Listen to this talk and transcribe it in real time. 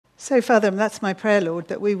So, Father, that's my prayer, Lord,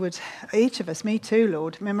 that we would, each of us, me too,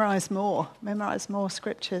 Lord, memorize more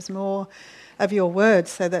scriptures, more of your word,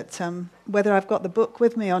 so that whether I've got the book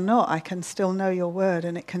with me or not, I can still know your word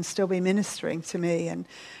and it can still be ministering to me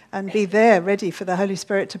and be there ready for the Holy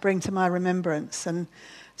Spirit to bring to my remembrance. And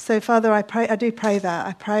so, Father, I do pray that.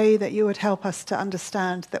 I pray that you would help us to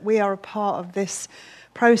understand that we are a part of this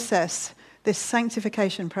process, this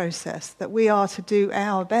sanctification process, that we are to do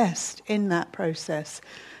our best in that process.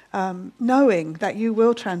 Knowing that you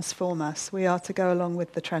will transform us, we are to go along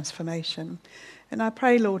with the transformation. And I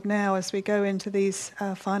pray, Lord, now as we go into these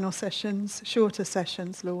final sessions, shorter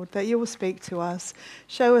sessions, Lord, that you will speak to us,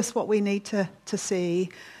 show us what we need to see,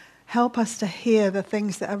 help us to hear the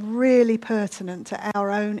things that are really pertinent to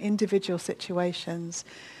our own individual situations.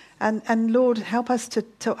 And Lord, help us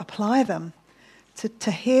to apply them,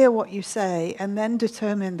 to hear what you say, and then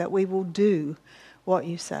determine that we will do what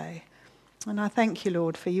you say. And I thank you,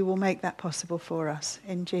 Lord, for you will make that possible for us.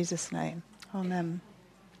 In Jesus' name. Amen.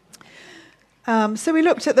 So we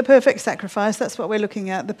looked at the perfect sacrifice. That's what we're looking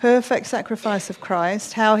at. The perfect sacrifice of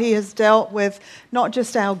Christ. How he has dealt with not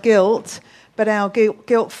just our guilt, but our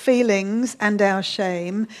guilt feelings and our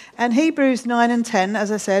shame. And Hebrews 9 and 10,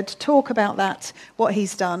 as I said, talk about that, what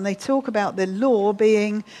he's done. They talk about the law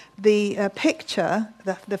being the picture,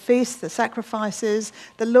 the feast, the sacrifices,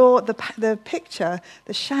 the law, the picture,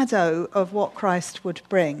 the shadow of what Christ would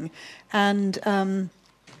bring. And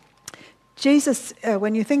Jesus,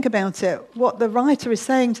 when you think about it, what the writer is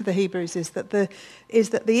saying to the Hebrews is that the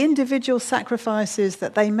individual sacrifices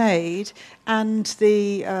that they made and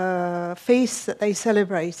the feasts that they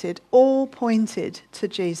celebrated all pointed to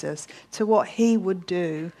Jesus, to what he would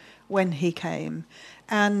do when he came.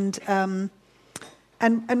 And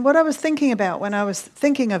what I was thinking about when I was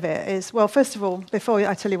thinking of it is, well, first of all, before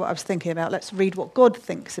I tell you what I was thinking about, let's read what God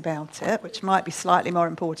thinks about it, which might be slightly more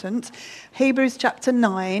important. Hebrews chapter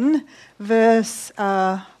 9, verse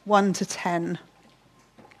 1 to 10.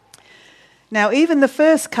 Now, even the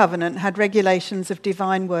first covenant had regulations of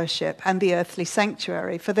divine worship and the earthly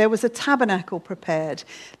sanctuary, for there was a tabernacle prepared,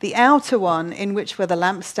 the outer one in which were the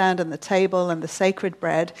lampstand and the table and the sacred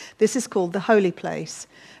bread. This is called the holy place.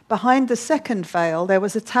 Behind the second veil there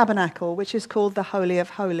was a tabernacle, which is called the Holy of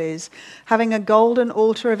Holies, having a golden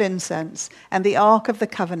altar of incense, and the ark of the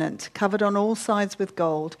covenant, covered on all sides with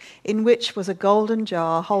gold, in which was a golden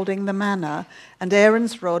jar holding the manna, and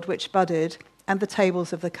Aaron's rod which budded, and the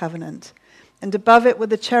tables of the covenant. And above it were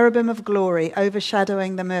the cherubim of glory,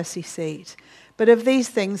 overshadowing the mercy seat. But of these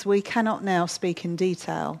things we cannot now speak in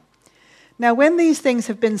detail. Now, when these things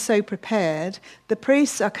have been so prepared, the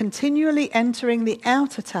priests are continually entering the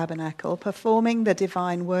outer tabernacle, performing the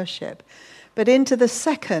divine worship. But into the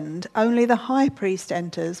second, only the high priest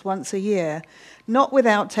enters once a year, not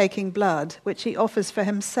without taking blood, which he offers for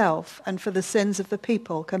himself and for the sins of the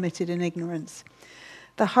people committed in ignorance.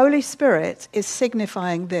 The Holy Spirit is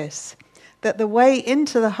signifying this, that the way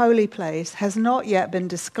into the holy place has not yet been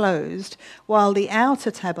disclosed, while the outer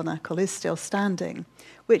tabernacle is still standing,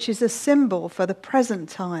 which is a symbol for the present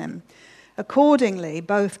time. Accordingly,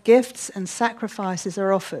 both gifts and sacrifices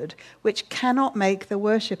are offered, which cannot make the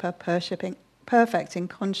worshipper perfect in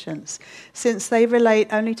conscience, since they relate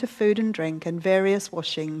only to food and drink and various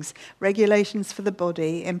washings, regulations for the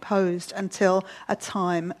body imposed until a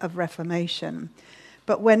time of reformation.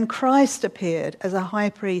 But when Christ appeared as a high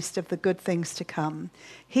priest of the good things to come,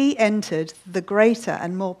 he entered the greater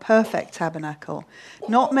and more perfect tabernacle,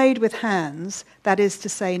 not made with hands, that is to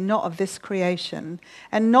say, not of this creation,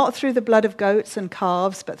 and not through the blood of goats and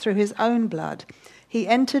calves, but through his own blood. He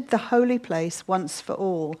entered the holy place once for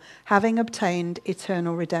all, having obtained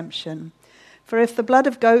eternal redemption. For if the blood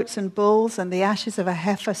of goats and bulls and the ashes of a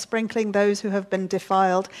heifer sprinkling those who have been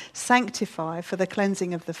defiled sanctify for the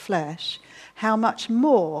cleansing of the flesh, how much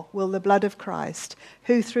more will the blood of Christ,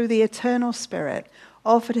 who through the eternal Spirit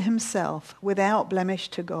offered himself without blemish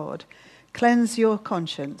to God, cleanse your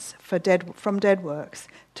conscience from dead works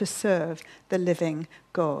to serve the living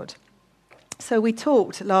God. So I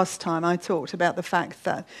talked about the fact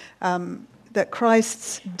that that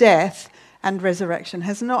Christ's death and resurrection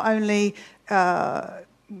has not only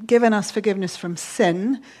given us forgiveness from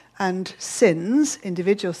sin and sins,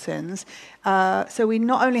 individual sins. So we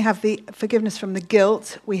not only have the forgiveness from the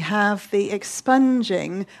guilt, we have the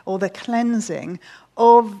expunging or the cleansing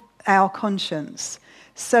of our conscience,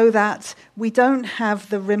 so that we don't have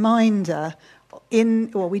the reminder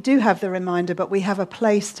we do have the reminder, but we have a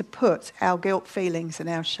place to put our guilt feelings and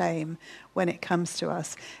our shame when it comes to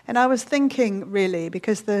us. And I was thinking, really,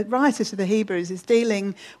 because the writer to the Hebrews is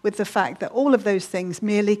dealing with the fact that all of those things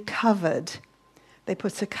merely covered. They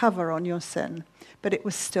put a cover on your sin. but it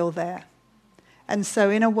was still there. And so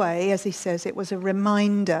in a way, as he says, it was a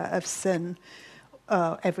reminder of sin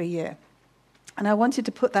every year. And I wanted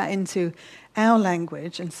to put that into our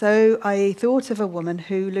language. And so I thought of a woman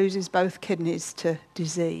who loses both kidneys to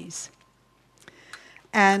disease.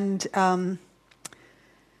 And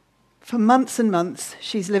for months and months,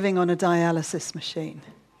 she's living on a dialysis machine.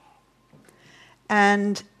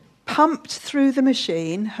 And pumped through the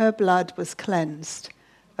machine, her blood was cleansed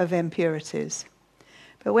of impurities.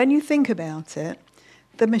 But when you think about it,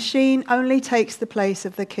 the machine only takes the place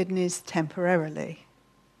of the kidneys temporarily.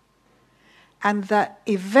 And that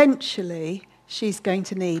eventually she's going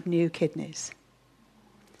to need new kidneys.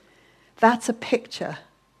 That's a picture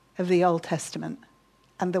of the Old Testament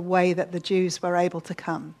and the way that the Jews were able to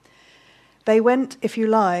come. They went, if you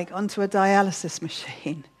like, onto a dialysis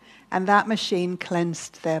machine, and that machine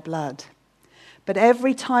cleansed their blood. But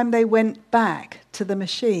every time they went back to the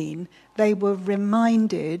machine, they were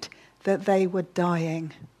reminded that they were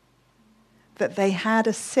dying, that they had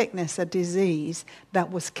a sickness, a disease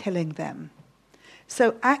that was killing them.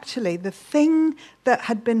 So actually, the thing that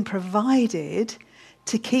had been provided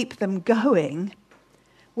to keep them going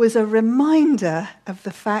was a reminder of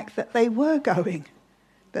the fact that they were going,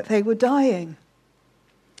 that they were dying.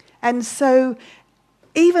 And so,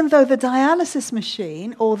 even though the dialysis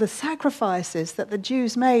machine or the sacrifices that the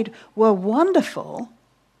Jews made were wonderful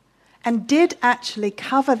and did actually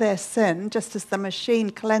cover their sin, just as the machine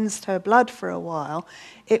cleansed her blood for a while,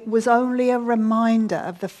 it was only a reminder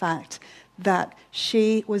of the fact that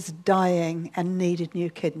she was dying and needed new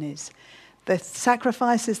kidneys. The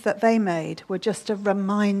sacrifices that they made were just a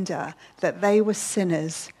reminder that they were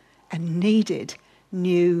sinners and needed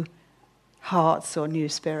new hearts or new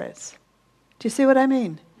spirits. Do you see what I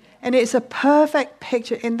mean? And it's a perfect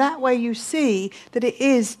picture. In that way, you see that it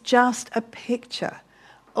is just a picture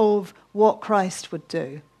of what Christ would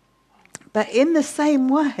do. But in the same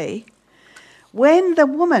way, when the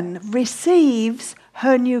woman receives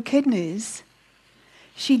her new kidneys,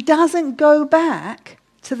 she doesn't go back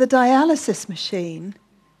to the dialysis machine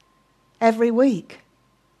every week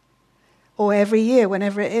or every year,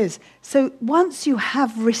 whenever it is. So once you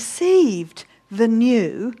have received the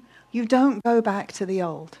new, you don't go back to the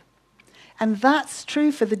old. And that's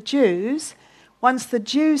true for the Jews. Once the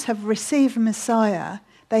Jews have received Messiah,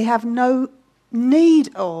 they have no need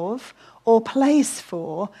of or place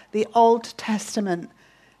for the Old Testament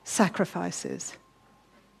sacrifices,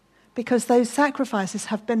 because those sacrifices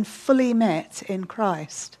have been fully met in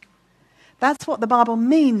Christ. That's what the Bible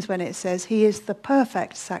means when it says he is the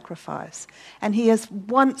perfect sacrifice, and he has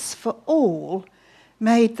once for all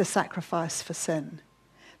made the sacrifice for sin.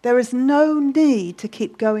 There is no need to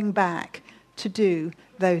keep going back to do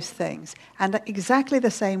those things. And exactly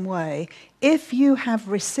the same way, if you have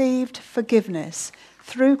received forgiveness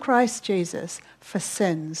through Christ Jesus for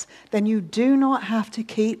sins, then you do not have to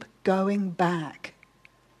keep going back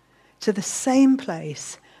to the same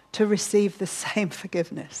place to receive the same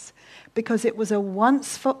forgiveness, because it was a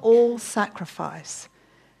once-for-all sacrifice,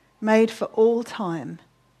 made for all time,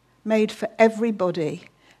 made for everybody,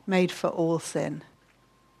 made for all sin.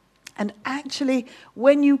 And actually,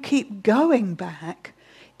 when you keep going back,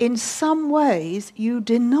 in some ways you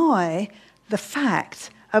deny the fact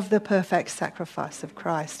of the perfect sacrifice of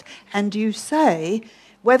Christ. And you say,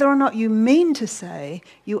 whether or not you mean to say,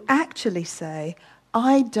 you actually say,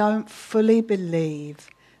 I don't fully believe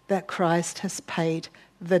that Christ has paid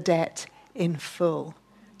the debt in full,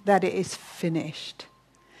 that it is finished.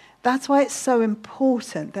 That's why it's so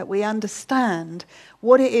important that we understand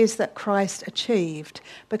what it is that Christ achieved,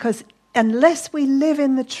 because unless we live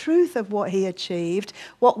in the truth of what he achieved,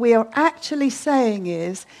 what we are actually saying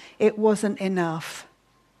is, it wasn't enough.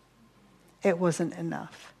 It wasn't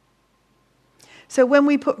enough. So when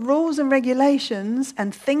we put rules and regulations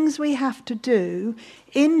and things we have to do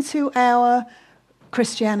into our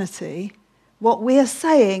Christianity, what we are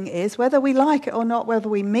saying is, whether we like it or not, whether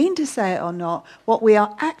we mean to say it or not, what we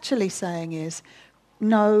are actually saying is,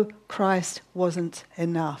 no, Christ wasn't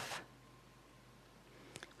enough.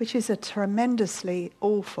 Which is a tremendously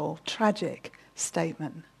awful, tragic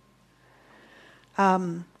statement.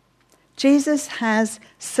 Jesus has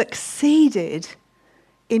succeeded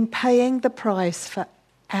in paying the price for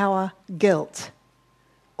our guilt.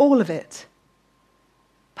 All of it.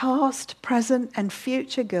 Past, present, and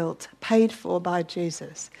future guilt paid for by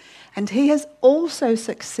Jesus. And he has also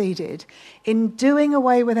succeeded in doing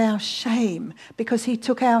away with our shame, because he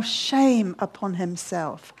took our shame upon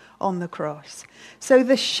himself on the cross. So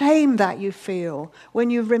the shame that you feel when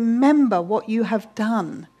you remember what you have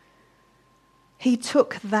done, he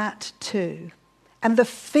took that too. And the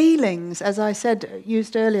feelings, as I said,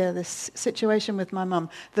 used earlier, this situation with my mum,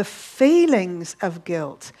 the feelings of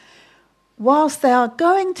guilt, whilst they are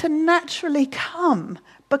going to naturally come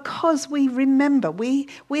because we remember, we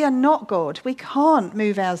are not God. We can't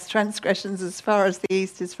move our transgressions as far as the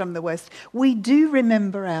east is from the west. We do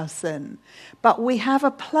remember our sin, but we have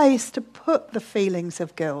a place to put the feelings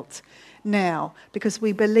of guilt now because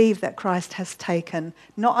we believe that Christ has taken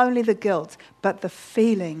not only the guilt, but the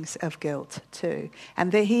feelings of guilt too,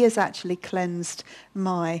 and that he has actually cleansed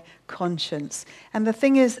my conscience. And the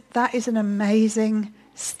thing is, that is an amazing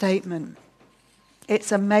statement.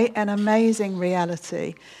 It's an amazing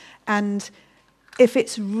reality. And if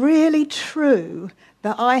it's really true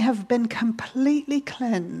that I have been completely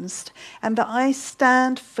cleansed and that I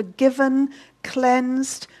stand forgiven,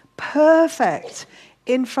 cleansed, perfect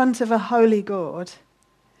in front of a holy God,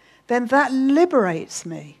 then that liberates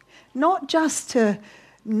me. Not just to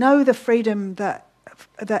know the freedom that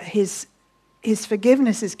his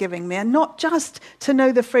forgiveness is giving me, and not just to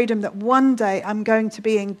know the freedom that one day I'm going to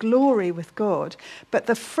be in glory with God, but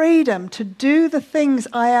the freedom to do the things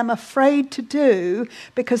I am afraid to do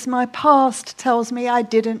because my past tells me I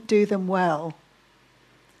didn't do them well.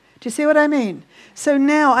 Do you see what I mean? So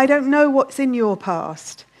now I don't know what's in your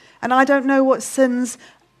past, and I don't know what sins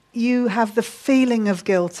you have the feeling of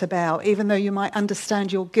guilt about, even though you might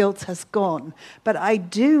understand your guilt has gone. But I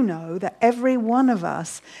do know that every one of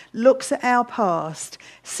us looks at our past,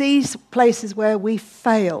 sees places where we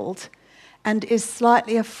failed, and is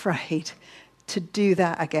slightly afraid to do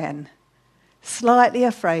that again. Slightly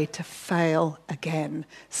afraid to fail again.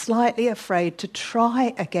 Slightly afraid to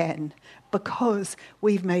try again because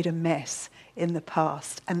we've made a mess in the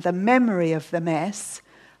past. And the memory of the mess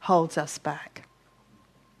holds us back.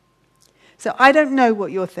 So I don't know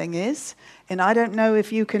what your thing is, and I don't know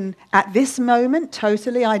if you can, at this moment,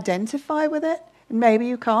 totally identify with it. And maybe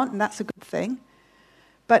you can't, and that's a good thing.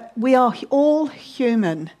 But we are all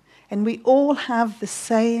human, and we all have the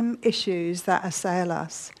same issues that assail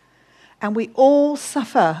us. And we all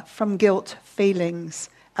suffer from guilt feelings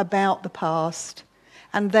about the past,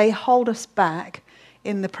 and they hold us back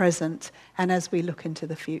in the present and as we look into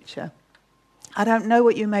the future. I don't know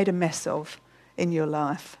what you made a mess of in your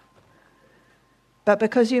life. But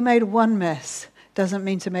because you made one mess doesn't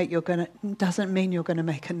mean you're going to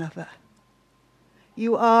make another.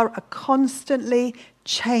 You are a constantly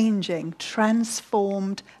changing,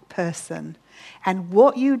 transformed person. And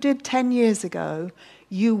what you did 10 years ago,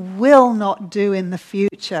 you will not do in the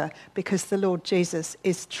future because the Lord Jesus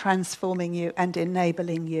is transforming you and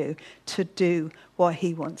enabling you to do what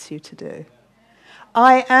he wants you to do.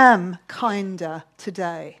 I am kinder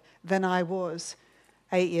today than I was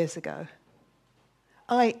 8 years ago.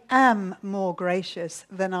 I am more gracious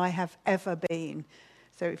than I have ever been.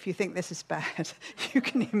 So if you think this is bad, you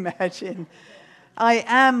can imagine. I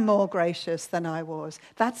am more gracious than I was.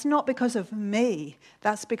 That's not because of me.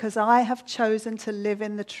 That's because I have chosen to live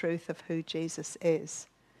in the truth of who Jesus is.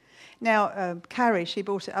 Now, Carrie, she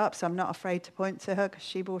brought it up, so I'm not afraid to point to her because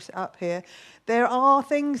she brought it up here. There are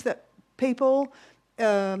things that people,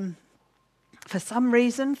 for some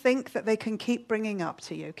reason, think that they can keep bringing up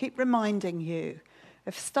to you, keep reminding you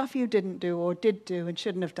of stuff you didn't do or did do and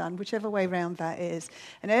shouldn't have done, whichever way round that is.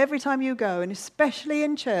 And every time you go, and especially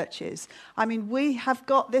in churches, I mean, we have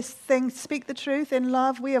got this thing, speak the truth in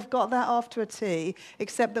love, we have got that after a tea,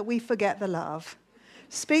 except that we forget the love.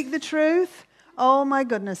 Speak the truth, oh my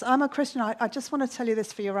goodness, I'm a Christian. I just want to tell you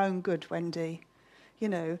this for your own good, Wendy. You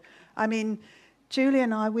know, I mean, Julie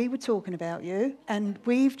and I, we were talking about you, and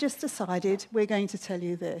we've just decided we're going to tell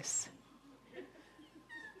you this.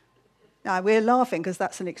 Now, we're laughing because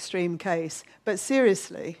that's an extreme case, but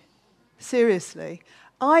seriously,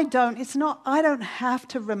 I don't have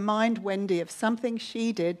to remind Wendy of something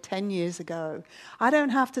she did 10 years ago. I don't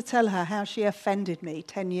have to tell her how she offended me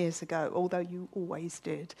 10 years ago, although you always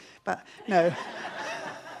did. But no.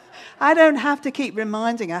 I don't have to keep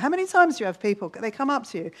reminding her. How many times do you have people, they come up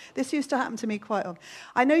to you? This used to happen to me quite often.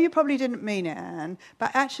 I know you probably didn't mean it, Anne, but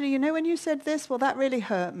actually, you know when you said this? Well, that really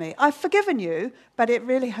hurt me. I've forgiven you, but it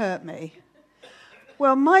really hurt me.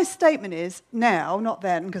 Well, my statement is now, not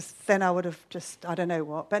then, because then I would have just, I don't know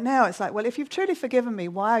what. But now it's like, well, if you've truly forgiven me,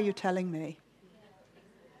 why are you telling me?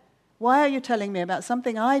 Why are you telling me about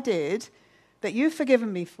something I did that you've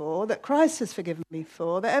forgiven me for, that Christ has forgiven me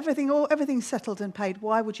for, that everything's settled and paid?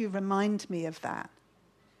 Why would you remind me of that?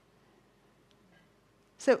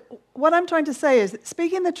 So what I'm trying to say is that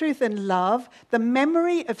speaking the truth in love, the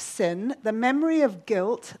memory of sin, the memory of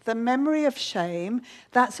guilt, the memory of shame,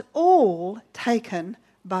 that's all taken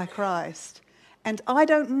by Christ. And I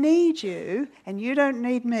don't need you, and you don't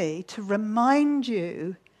need me, to remind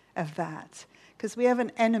you of that. Because we have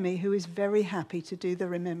an enemy who is very happy to do the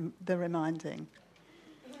reminding.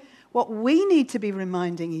 What we need to be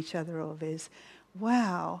reminding each other of is,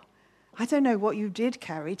 wow, I don't know what you did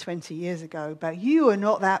carry 20 years ago, but you are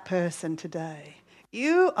not that person today.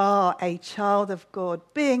 You are a child of God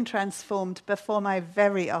being transformed before my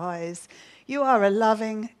very eyes. You are a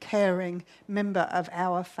loving, caring member of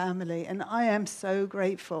our family, and I am so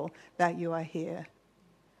grateful that you are here.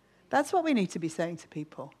 That's what we need to be saying to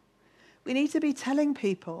people. We need to be telling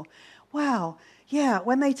people, wow, yeah,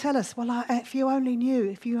 when they tell us, well, if you only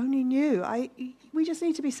knew, we just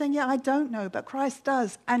need to be saying, yeah, I don't know, but Christ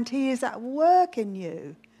does, and he is at work in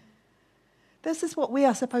you. This is what we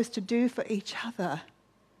are supposed to do for each other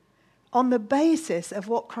on the basis of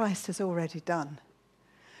what Christ has already done.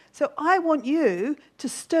 So I want you to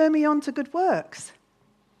stir me on to good works.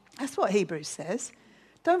 That's what Hebrews says.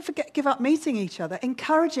 Don't give up meeting each other,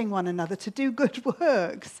 encouraging one another to do good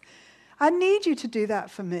works. I need you to do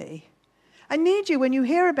that for me. I need you, when you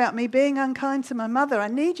hear about me being unkind to my mother, I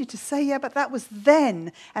need you to say, yeah, but that was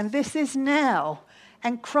then, and this is now,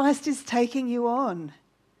 and Christ is taking you on.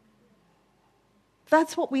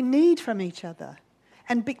 That's what we need from each other.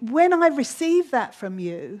 And when I receive that from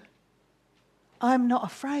you, I'm not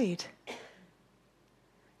afraid. Do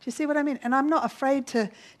you see what I mean? And I'm not afraid to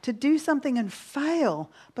do something and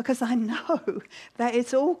fail, because I know that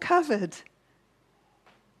it's all covered.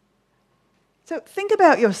 So think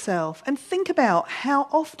about yourself and think about how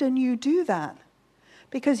often you do that.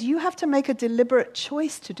 Because you have to make a deliberate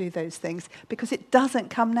choice to do those things, because it doesn't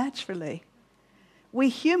come naturally. We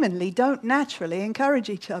humanly don't naturally encourage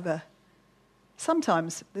each other.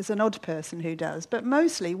 Sometimes there's an odd person who does, but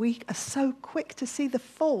mostly we are so quick to see the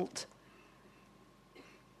fault.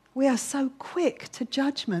 We are so quick to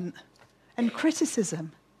judgment and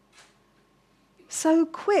criticism. So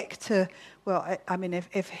quick to, well, I mean,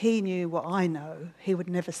 if he knew what I know, he would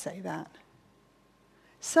never say that.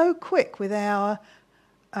 So quick with our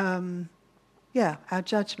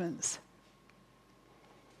judgments.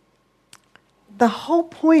 The whole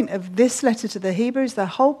point of this letter to the Hebrews, the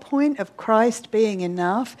whole point of Christ being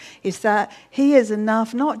enough, is that he is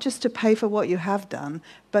enough not just to pay for what you have done,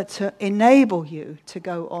 but to enable you to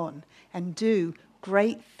go on and do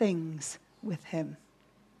great things with him.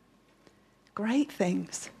 Great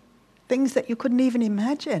things. Things that you couldn't even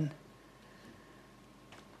imagine.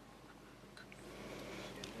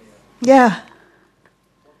 Yeah.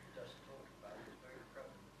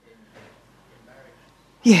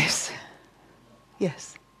 Yes.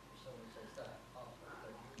 Yes.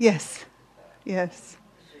 Yes. Yes.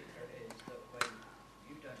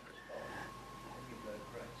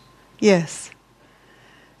 Yes.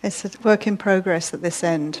 It's a work in progress at this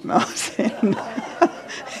end, Martin.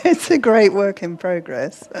 It's a great work in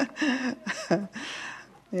progress.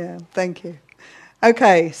 Yeah, thank you.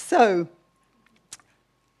 Okay, so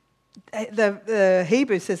the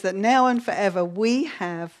Hebrew says that now and forever we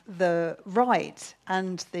have the right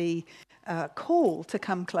and the call to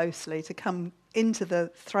come closely, to come into the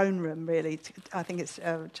throne room, really. I think it's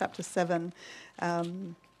chapter 7.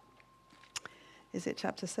 Is it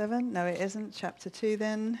chapter 7? No, it isn't. Chapter 2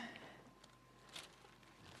 then.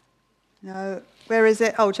 No, where is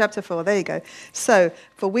it? Oh, chapter 4, there you go. So,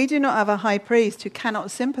 for we do not have a high priest who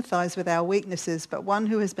cannot sympathize with our weaknesses, but one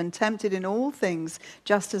who has been tempted in all things,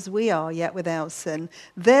 just as we are, yet without sin.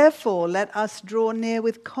 Therefore, let us draw near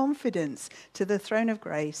with confidence to the throne of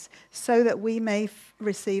grace, so that we may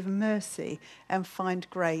receive mercy and find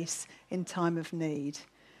grace in time of need.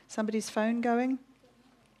 Somebody's phone going?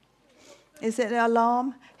 Is it an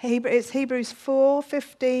alarm? It's Hebrews 4,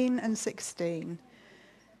 15 and 16.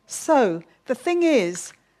 So, the thing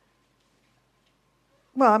is,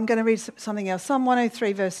 well, I'm going to read something else. Psalm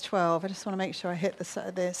 103, verse 12. I just want to make sure I hit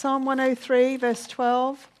there. Psalm 103, verse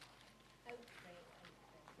 12.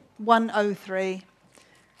 103,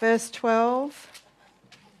 verse 12.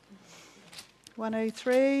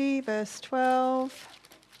 103, verse 12.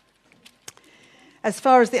 As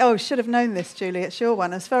far as should have known this, Julie, it's your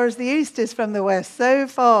one. As far as the east is from the west, so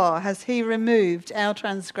far has he removed our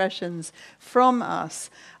transgressions from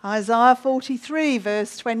us. Isaiah 43,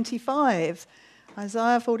 verse 25.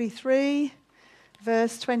 Isaiah 43,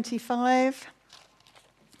 verse 25.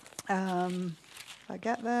 If I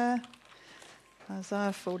get there.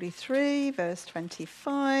 Isaiah 43, verse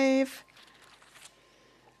 25.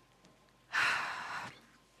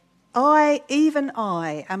 Even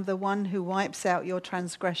I, am the one who wipes out your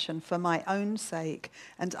transgression for my own sake,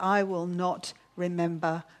 and I will not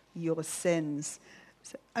remember your sins.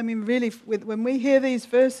 I mean, really, when we hear these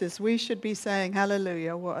verses, we should be saying,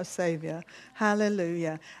 hallelujah, what a saviour,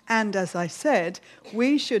 hallelujah. And as I said,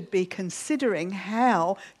 we should be considering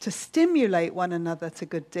how to stimulate one another to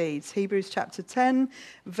good deeds. Hebrews chapter 10,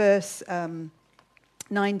 verse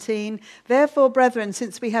 19, therefore, brethren,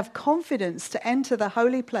 since we have confidence to enter the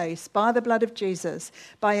holy place by the blood of Jesus,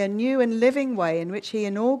 by a new and living way in which he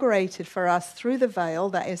inaugurated for us through the veil,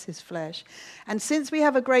 that is his flesh, and since we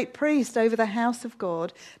have a great priest over the house of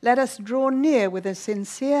God, let us draw near with a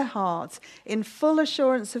sincere heart, in full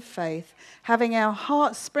assurance of faith, having our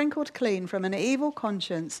hearts sprinkled clean from an evil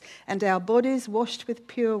conscience and our bodies washed with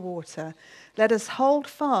pure water. Let us hold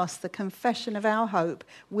fast the confession of our hope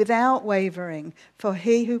without wavering, for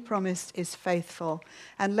he who promised is faithful.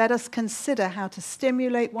 And let us consider how to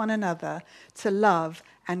stimulate one another to love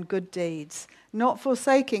and good deeds, not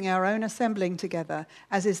forsaking our own assembling together,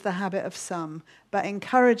 as is the habit of some, but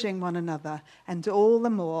encouraging one another, and all the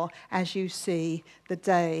more as you see the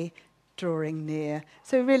day drawing near.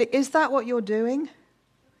 So really, is that what you're doing?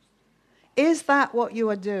 Is that what you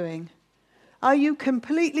are doing? Are you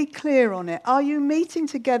completely clear on it? Are you meeting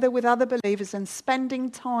together with other believers and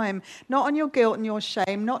spending time, not on your guilt and your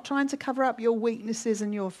shame, not trying to cover up your weaknesses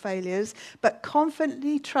and your failures, but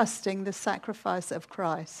confidently trusting the sacrifice of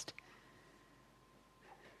Christ?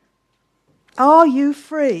 Are you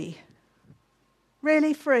free,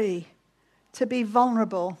 really free, to be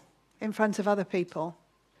vulnerable in front of other people?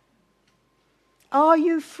 Are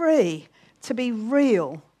you free to be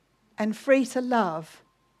real and free to love?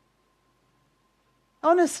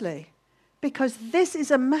 Honestly, because this is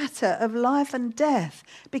a matter of life and death,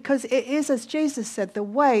 because it is, as Jesus said, the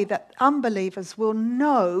way that unbelievers will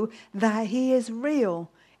know that he is real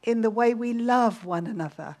in the way we love one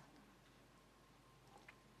another.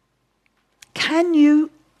 Can you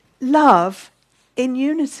love in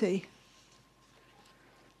unity?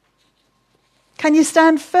 Can you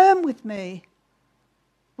stand firm with me,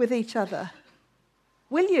 with each other?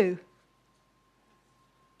 Will you?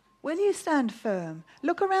 Will you stand firm?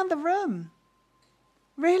 Look around the room.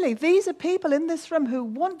 Really, these are people in this room who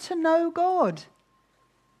want to know God.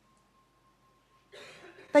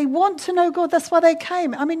 They want to know God. That's why they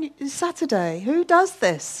came. I mean, it's Saturday. Who does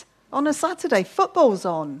this on a Saturday? Football's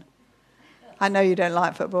on. I know you don't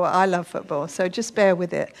like football. I love football, so just bear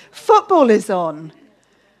with it. Football is on.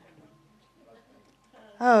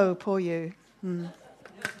 Oh, poor you.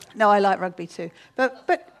 No, I like rugby too.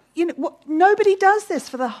 But you know, nobody does this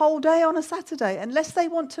for the whole day on a Saturday unless they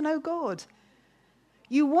want to know God.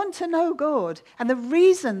 You want to know God. And the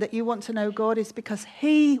reason that you want to know God is because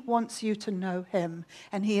he wants you to know him.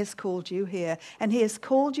 And he has called you here. And he has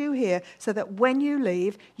called you here so that when you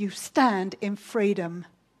leave, you stand in freedom.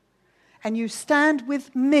 And you stand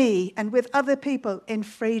with me and with other people in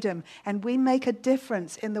freedom. And we make a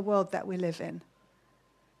difference in the world that we live in.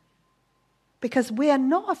 Because we are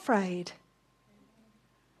not afraid.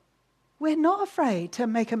 We're not afraid to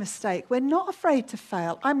make a mistake. We're not afraid to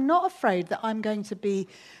fail. I'm not afraid that I'm going to be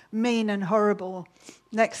mean and horrible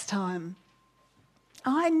next time.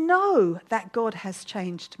 I know that God has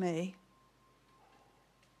changed me.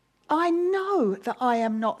 I know that I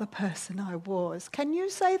am not the person I was. Can you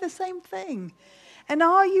say the same thing? And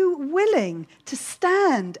are you willing to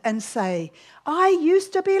stand and say, I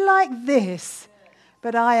used to be like this,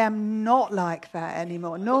 but I am not like that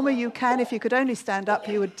anymore. Norma, you can. If you could only stand up,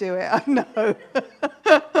 you would do it. I know.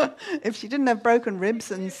 If she didn't have broken ribs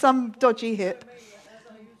and some dodgy hip.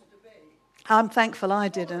 I'm thankful I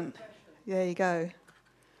didn't. There you go.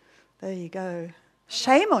 There you go.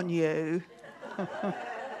 Shame on you. I'll tell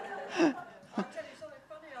you something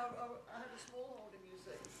funny. I had a small holding, you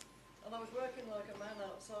see, and I was working like a man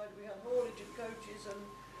outside. We had haulage of coaches, and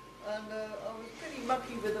I was pretty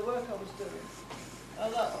mucky with the work I was doing. And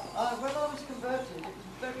when I was converted, it was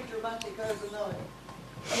very dramatic overnight.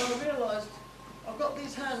 And I realised, I've got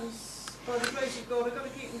these hands, by the grace of God, I've got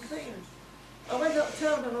to keep them clean. I went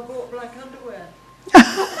uptown and I bought black underwear.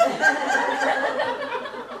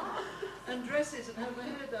 And dresses, and had my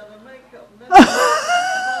hair done, and makeup. And my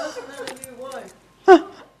husband had a new wife. And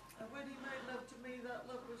when he made love to me, that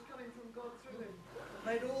love was coming from God through him. It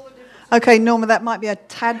made all the difference. Okay, Norma, that might be a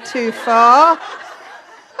tad too far.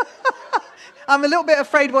 I'm a little bit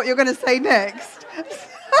afraid what you're going to say next.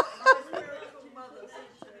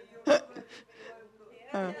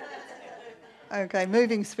 Oh. Okay,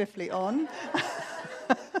 moving swiftly on.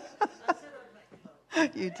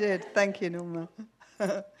 You did. Thank you, Norma.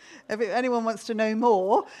 If anyone wants to know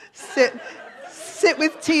more, sit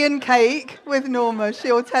with tea and cake with Norma.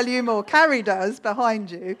 She'll tell you more. Carrie does behind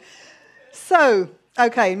you. So,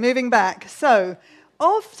 okay, moving back. So,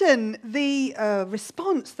 often the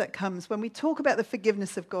response that comes when we talk about the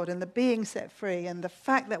forgiveness of God and the being set free and the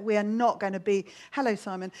fact that we are not going to be, hello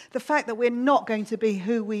Simon, the fact that we're not going to be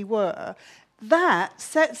who we were, that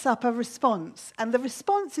sets up a response. And the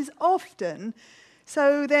response is often,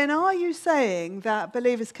 so then are you saying that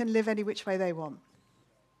believers can live any which way they want?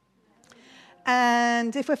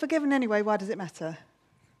 And if we're forgiven anyway, why does it matter?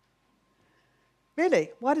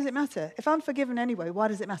 Really, why does it matter? If I'm forgiven anyway, why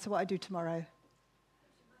does it matter what I do tomorrow?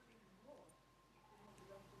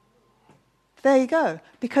 There you go.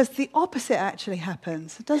 Because the opposite actually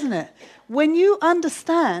happens, doesn't it? When you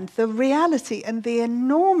understand the reality and the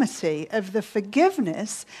enormity of the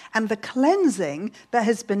forgiveness and the cleansing that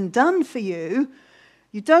has been done for you,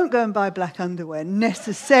 you don't go and buy black underwear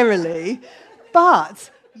necessarily,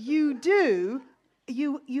 but you do,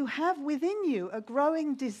 you have within you a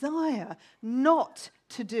growing desire not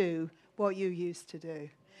to do what you used to do.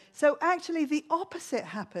 So actually the opposite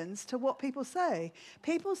happens to what people say.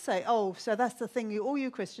 People say, oh, so that's the thing, all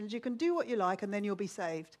you Christians, you can do what you like and then you'll be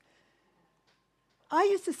saved. I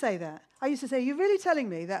used to say that. I used to say, you're really telling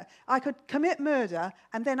me that I could commit murder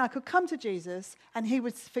and then I could come to Jesus and he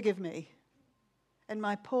would forgive me? And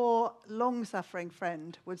my poor, long-suffering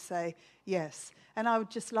friend would say, yes. And I would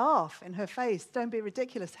just laugh in her face. Don't be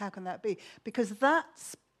ridiculous. How can that be? Because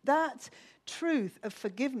that truth of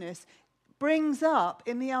forgiveness brings up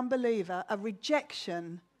in the unbeliever a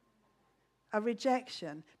rejection,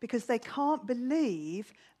 because they can't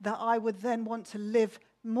believe that I would then want to live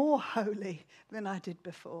more holy than I did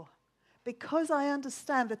before. Because I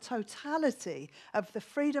understand the totality of the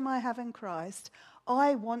freedom I have in Christ,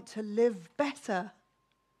 I want to live better.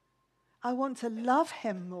 I want to love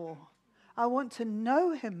him more. I want to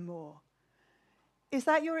know him more. Is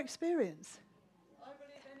that your experience? I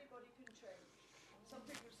believe anybody can change. Some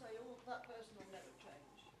people say, oh, that person will never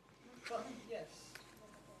change. But yes,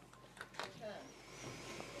 they can.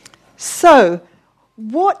 So,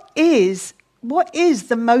 what is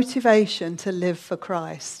the motivation to live for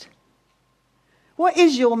Christ? What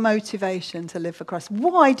is your motivation to live for Christ?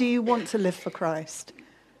 Why do you want to live for Christ?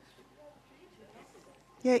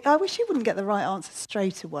 Yeah, I wish you wouldn't get the right answer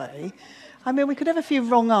straight away. I mean, we could have a few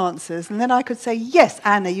wrong answers, and then I could say, yes,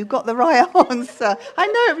 Anna, you got the right answer. I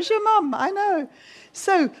know, it was your mum, I know.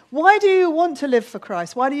 So, why do you want to live for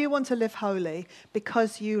Christ? Why do you want to live holy?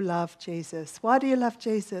 Because you love Jesus. Why do you love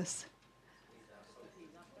Jesus?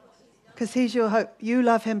 Because he's your hope. You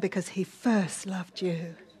love him because he first loved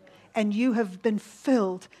you. And you have been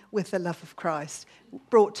filled with the love of Christ,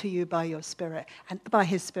 brought to you by your Spirit and by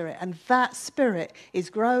his Spirit. And that Spirit is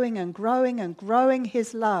growing and growing and growing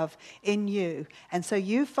his love in you. And so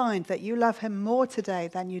you find that you love him more today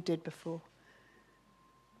than you did before.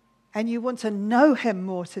 And you want to know him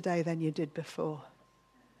more today than you did before.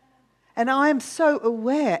 And I am so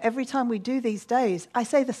aware every time we do these days, I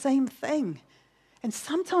say the same thing. And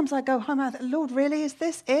sometimes I go home and I think, Lord, really, is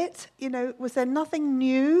this it? You know, was there nothing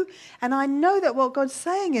new? And I know that what God's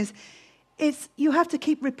saying is you have to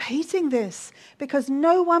keep repeating this because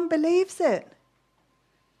no one believes it.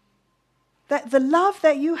 That the love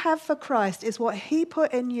that you have for Christ is what he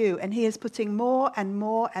put in you, and he is putting more and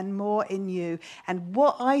more and more in you. And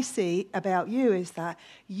what I see about you is that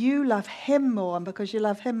you love him more, and because you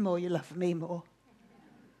love him more, you love me more.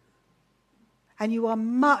 And you are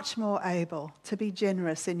much more able to be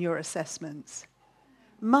generous in your assessments,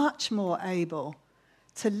 much more able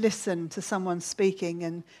to listen to someone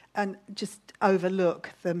speaking and just overlook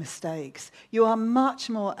the mistakes. You are much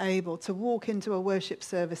more able to walk into a worship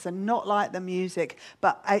service and not like the music,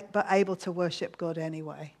 but able to worship God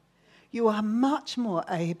anyway. You are much more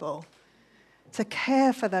able to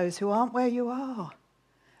care for those who aren't where you are,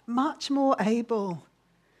 much more able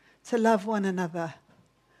to love one another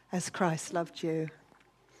as Christ loved you.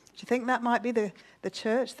 Do you think that might be the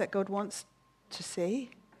church that God wants to see?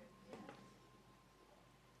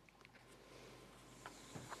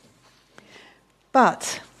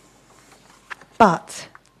 But,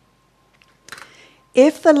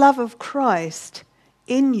 if the love of Christ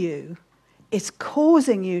in you is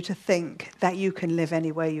causing you to think that you can live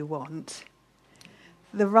any way you want,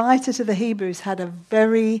 the writer to the Hebrews had a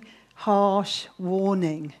very harsh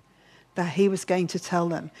warning that he was going to tell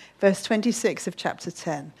them. Verse 26 of chapter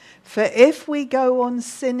 10. For if we go on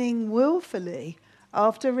sinning willfully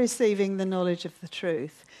after receiving the knowledge of the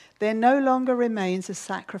truth, there no longer remains a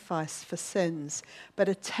sacrifice for sins, but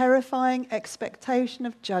a terrifying expectation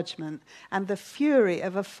of judgment and the fury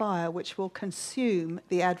of a fire which will consume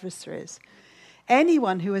the adversaries.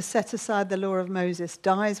 Anyone who has set aside the law of Moses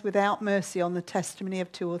dies without mercy on the testimony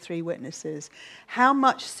of 2 or 3 witnesses. How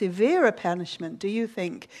much severer punishment do you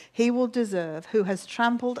think he will deserve who has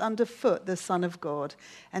trampled underfoot the Son of God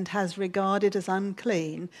and has regarded as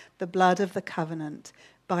unclean the blood of the covenant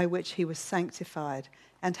by which he was sanctified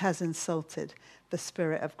and has insulted the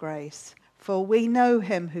Spirit of grace? For we know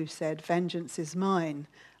him who said, 'Vengeance is mine,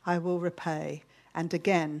 I will repay,' and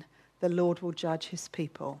again, 'The Lord will judge his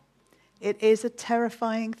people.'" It is a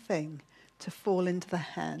terrifying thing to fall into the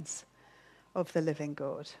hands of the living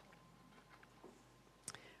God.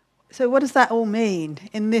 So what does that all mean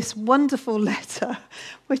in this wonderful letter,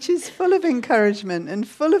 which is full of encouragement and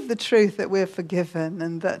full of the truth that we're forgiven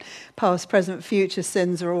and that past, present, future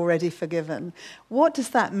sins are already forgiven? What does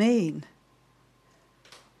that mean?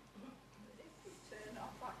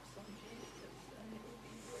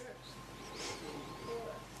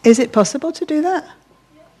 Is it possible to do that?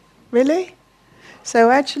 Really?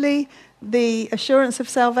 So actually, the assurance of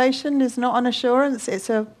salvation is not an assurance, it's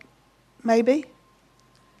a maybe?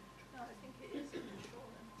 No, I think it is an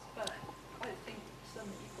assurance, but I think some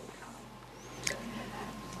people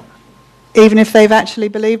can't. Even if they've actually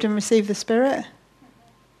believed and received the Spirit?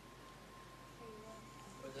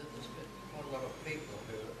 But there's quite a lot of people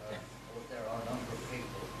who, or there are a number of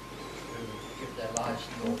people who give their lives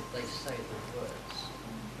to God. They say the words,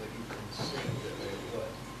 but you can see that they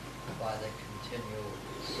work by their continual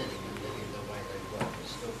sinning and living the way they were, but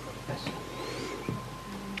still confessing.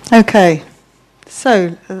 Okay.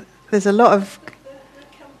 So, there's a lot of... There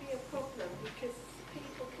can be a problem because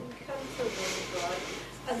people can come to the Word of God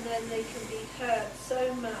and then they can be hurt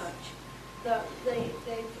so much that they've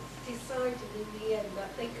decided in the end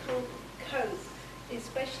that they can't cope,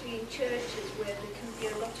 especially in churches where there can be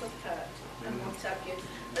a lot of hurt and what have you.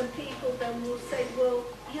 And people then will say, well,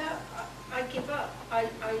 yeah, I give up. I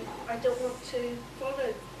don't want to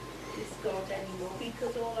follow this God anymore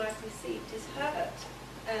because all I've received is hurt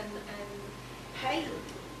and pain.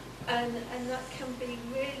 And that can be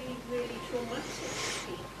really, really traumatic for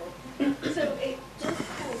people. So it does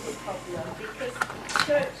cause a problem because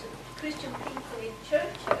Christian people in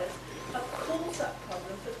churches have caused that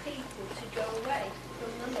problem for people to go away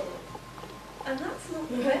from the Lord. And that's not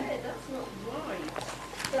fair, that's not right.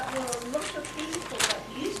 There are a lot of people that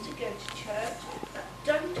used to go to church that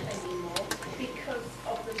don't anymore because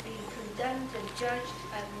of them being condemned and judged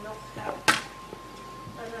and not helped.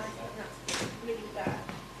 And I think that's really bad.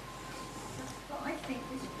 But I think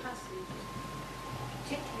this passage,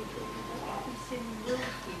 particularly talking about the sin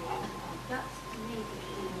willfully, that's to me the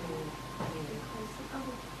key. Because the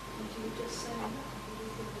other things you were just saying, I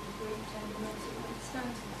believe in the great tenderness and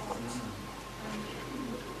understands the hearts, and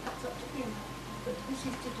that's up to him. But this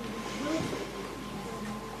is to do with willfully.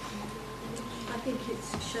 I think it's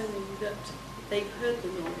showing that they've heard the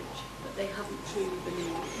knowledge, but they haven't truly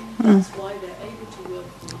believed. Mm. That's why they're able to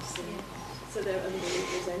willfully sin. So they're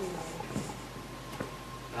unbelievers anyway.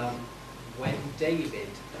 When David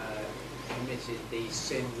committed the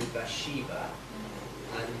sin with Bathsheba,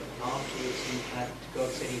 and afterwards God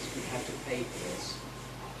said he had to pay for this,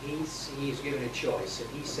 he was given a choice, and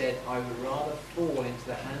he said, I would rather fall into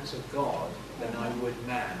the hands of God than I would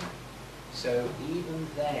man. So even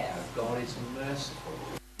there, God is merciful.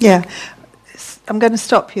 Yeah. I'm going to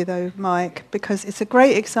stop you though, Mike, because it's a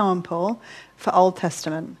great example for Old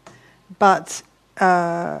Testament. But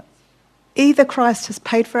either Christ has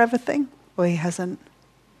paid for everything or he hasn't.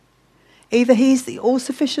 Either he's the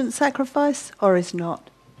all-sufficient sacrifice or he's not.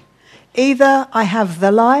 Either I have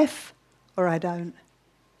the life or I don't.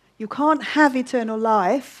 You can't have eternal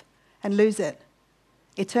life and lose it.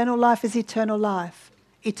 Eternal life is eternal life.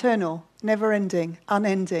 Eternal, never-ending,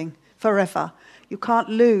 unending, forever. You can't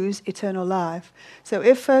lose eternal life. So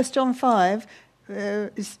if 1 John 5,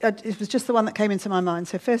 it was just the one that came into my mind.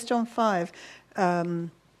 So 1 John 5,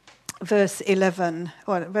 verse 11,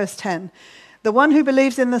 or verse 10. The one who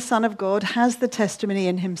believes in the Son of God has the testimony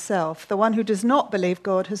in himself. The one who does not believe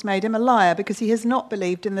God has made him a liar because he has not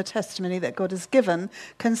believed in the testimony that God has given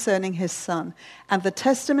concerning his Son. And the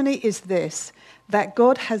testimony is this, that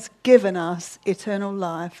God has given us eternal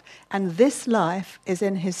life, and this life is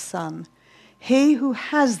in his Son. He who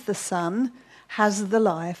has the Son has the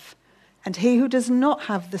life, and he who does not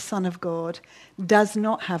have the Son of God does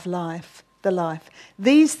not have life. The life.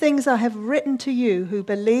 These things I have written to you who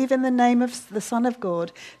believe in the name of the Son of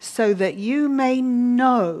God, so that you may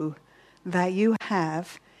know that you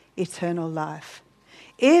have eternal life.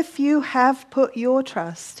 If you have put your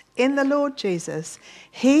trust in the Lord Jesus,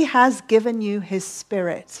 he has given you his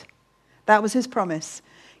Spirit. That was his promise.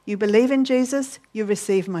 You believe in Jesus, you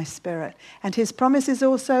receive my Spirit. And his promise is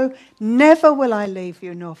also, never will I leave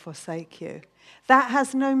you nor forsake you. That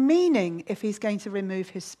has no meaning if he's going to remove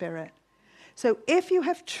his Spirit. So if you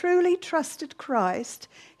have truly trusted Christ,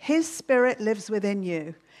 his Spirit lives within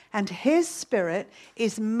you. And his Spirit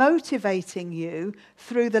is motivating you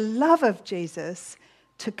through the love of Jesus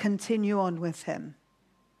to continue on with him.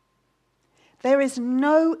 There is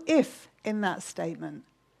no if in that statement.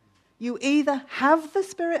 You either have the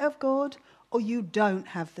Spirit of God or you don't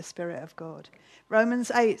have the Spirit of God.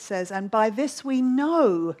 Romans 8 says, and by this we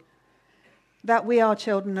know that we are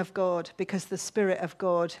children of God because the Spirit of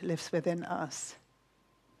God lives within us.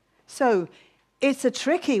 So it's a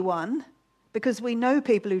tricky one because we know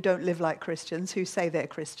people who don't live like Christians, who say they're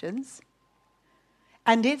Christians.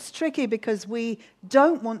 And it's tricky because we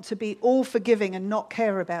don't want to be all forgiving and not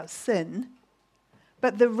care about sin.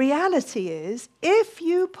 But the reality is, if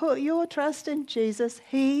you put your trust in Jesus,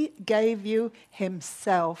 he gave you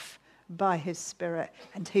himself by his Spirit,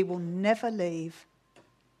 and he will never leave.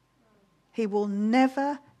 He will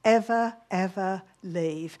never, ever, ever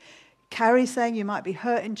leave. Carrie's saying you might be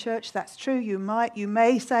hurt in church. That's true. You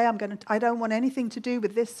may say, I don't want anything to do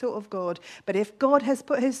with this sort of God. But if God has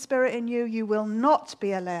put his Spirit in you, you will not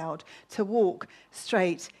be allowed to walk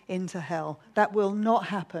straight into hell. That will not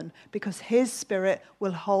happen because his Spirit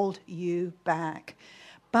will hold you back.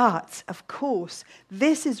 But, of course,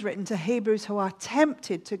 this is written to Hebrews who are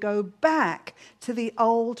tempted to go back to the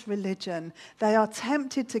old religion. They are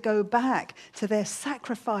tempted to go back to their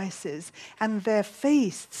sacrifices and their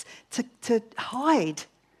feasts to hide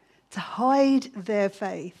their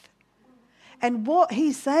faith. And what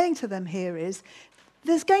he's saying to them here is,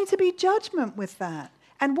 there's going to be judgment with that.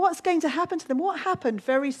 And what's going to happen to them? What happened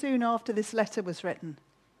very soon after this letter was written?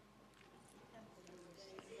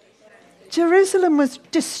 Jerusalem was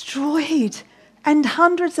destroyed, and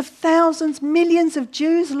hundreds of thousands, millions of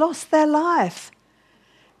Jews lost their life.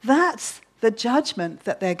 That's the judgment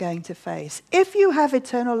that they're going to face. If you have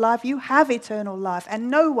eternal life, you have eternal life, and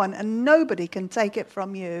no one and nobody can take it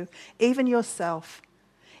from you, even yourself.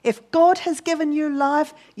 If God has given you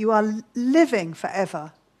life, you are living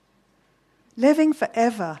forever. Living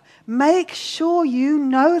forever. Make sure you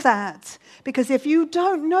know that. Because if you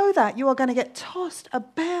don't know that, you are going to get tossed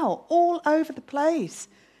about all over the place.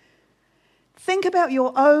 Think about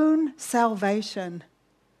your own salvation.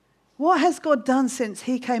 What has God done since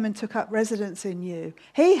he came and took up residence in you?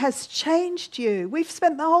 He has changed you. We've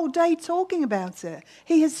spent the whole day talking about it.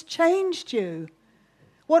 He has changed you.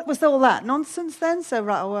 What was all that? Nonsense then? So,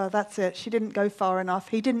 right, well, that's it. She didn't go far enough.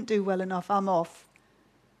 He didn't do well enough. I'm off.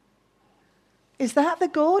 Is that the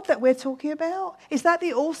God that we're talking about? Is that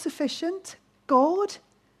the all-sufficient God?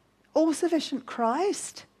 All-sufficient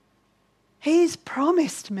Christ? He's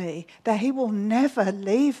promised me that he will never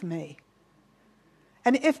leave me.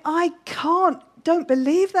 And if I don't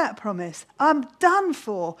believe that promise, I'm done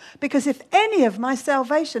for. Because if any of my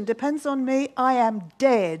salvation depends on me, I am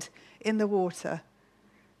dead in the water.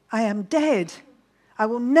 I am dead. I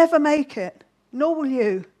will never make it, nor will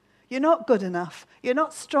you. You're not good enough. You're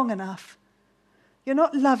not strong enough. You're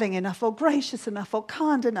not loving enough or gracious enough or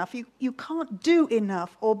kind enough. You can't do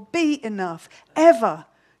enough or be enough ever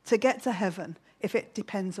to get to heaven if it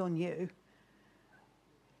depends on you.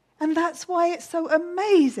 And that's why it's so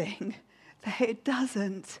amazing that it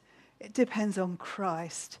doesn't. It depends on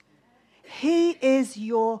Christ. He is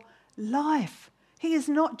your life. He is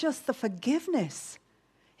not just the forgiveness.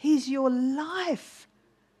 He's your life.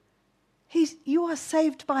 You are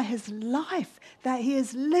saved by his life that he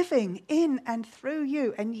is living in and through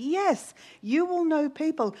you. And yes, you will know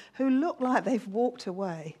people who look like they've walked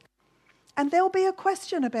away. And there'll be a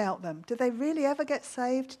question about them. Did they really ever get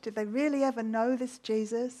saved? Did they really ever know this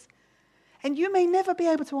Jesus? And you may never be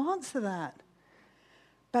able to answer that.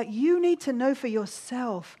 But you need to know for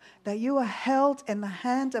yourself that you are held in the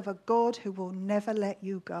hand of a God who will never let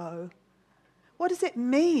you go. What does it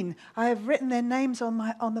mean? I have written their names on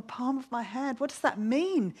the palm of my hand. What does that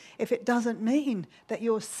mean if it doesn't mean that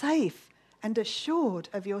you're safe and assured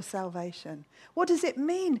of your salvation? What does it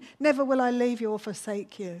mean, never will I leave you or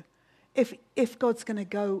forsake you, if God's going to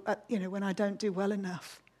go, when I don't do well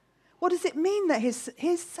enough? What does it mean that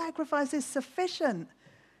his sacrifice is sufficient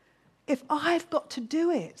if I've got to do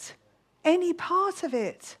it, any part of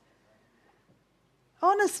it?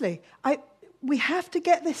 Honestly, we have to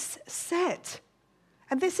get this set.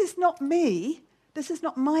 And this is not me. This is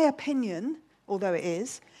not my opinion, although it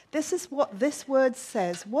is. This is what this word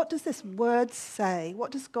says. What does this word say?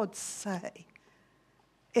 What does God say?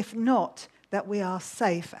 If not that we are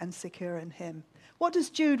safe and secure in him. What does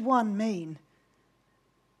Jude 1 mean?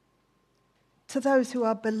 to those who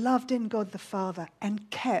are beloved in God the Father and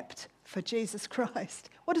kept for Jesus Christ.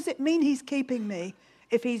 What does it mean he's keeping me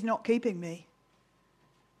if he's not keeping me?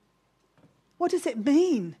 What does it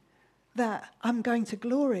mean that I'm going to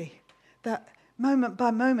glory? That moment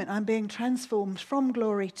by moment I'm being transformed from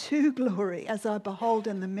glory to glory as I behold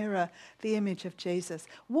in the mirror the image of Jesus?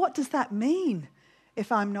 What does that mean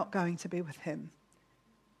if I'm not going to be with him?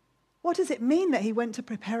 What does it mean that he went to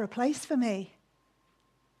prepare a place for me?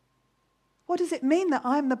 What does it mean that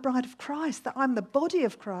I'm the bride of Christ, that I'm the body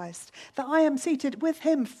of Christ, that I am seated with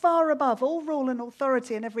him far above all rule and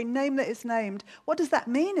authority and every name that is named? What does that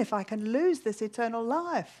mean if I can lose this eternal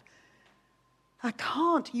life? I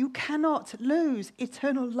can't. You cannot lose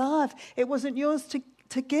eternal life. It wasn't yours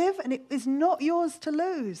to give, and it is not yours to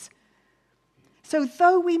lose. So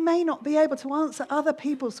though we may not be able to answer other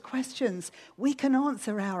people's questions, we can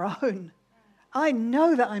answer our own. I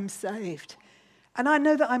know that I'm saved. And I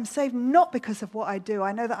know that I'm saved not because of what I do.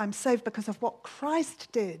 I know that I'm saved because of what Christ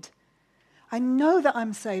did. I know that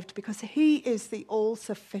I'm saved because he is the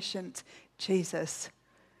all-sufficient Jesus,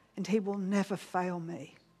 and he will never fail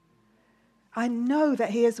me. I know that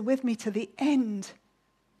he is with me to the end,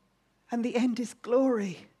 and the end is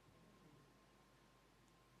glory.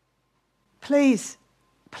 Please,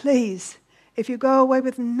 please, if you go away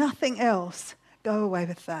with nothing else, go away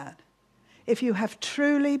with that. If you have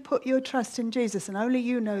truly put your trust in Jesus, and only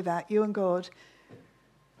you know that, you and God,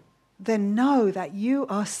 then know that you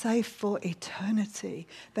are safe for eternity,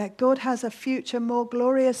 that God has a future more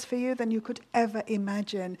glorious for you than you could ever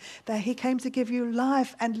imagine, that he came to give you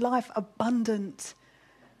life and life abundant.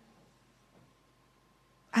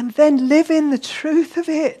 And then live in the truth of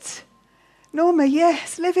it. Norma,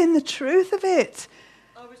 yes, live in the truth of it.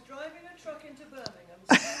 I was driving a truck into Birmingham,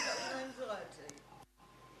 suffering with anxiety.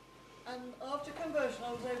 And after conversion,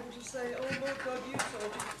 I was able to say, oh my God, you thought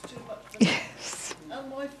it was too much for me. Yes. And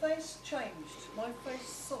my face changed, my face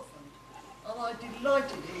softened. And I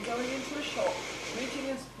delighted in going into a shop, meeting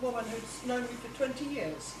a woman who'd known me for 20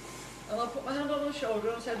 years. And I put my hand on her shoulder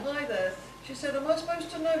and said, hi there. She said, am I supposed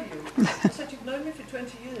to know you? I said, you've known me for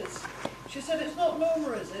 20 years. She said, it's not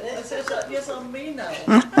Norma, is it? I said, yes, I'm me now.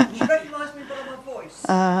 She recognised me by my voice.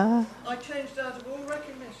 I changed out of all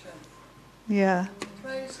recognition. Yeah.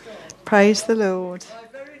 Praise God. Praise the Lord. I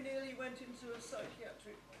very nearly went into a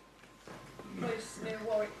psychiatric place near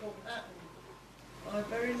Warwick called Hatton. I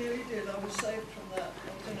very nearly did. I was saved from that.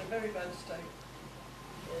 I was in a very bad state.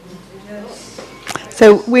 Yes.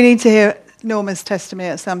 So we need to hear Norma's testimony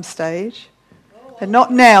at some stage. But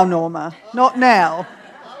not now, Norma. Not now.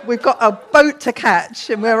 We've got a boat to catch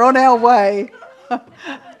and we're on our way.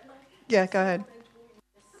 Yeah, go ahead.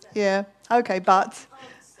 Yeah, okay, but...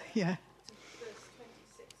 Yeah.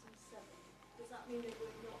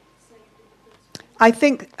 I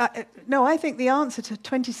think, I think the answer to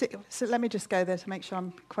 26... So let me just go there to make sure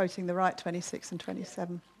I'm quoting the right 26 and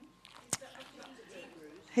 27.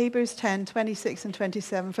 Hebrews 10, 26 and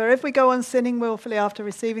 27. For if we go on sinning willfully after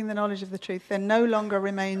receiving the knowledge of the truth, then no longer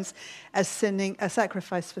remains as sinning a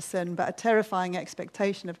sacrifice for sin, but a terrifying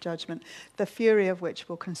expectation of judgment, the fury of which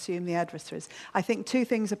will consume the adversaries. I think two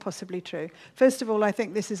things are possibly true. First of all, I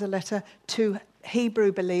think this is a letter to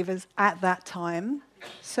Hebrew believers at that time.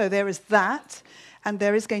 So there is that, and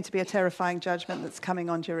there is going to be a terrifying judgment that's coming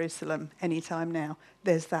on Jerusalem anytime now.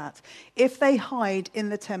 There's that. If they hide in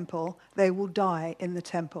the temple, they will die in the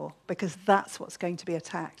temple, because that's what's going to be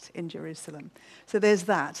attacked in Jerusalem. So there's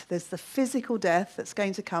that. There's the physical death that's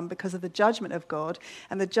going to come because of the judgment of God,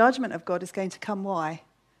 and the judgment of God is going to come why?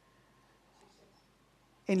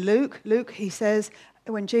 In Luke, he says,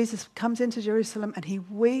 when Jesus comes into Jerusalem and he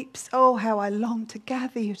weeps, oh, how I long to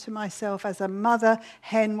gather you to myself as a mother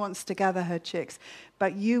hen wants to gather her chicks.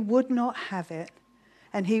 But you would not have it,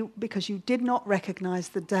 because you did not recognize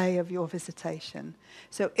the day of your visitation.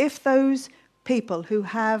 So if those people who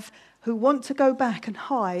want to go back and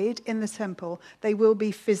hide in the temple, they will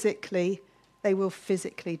physically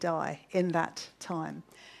die in that time.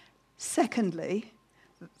 Secondly,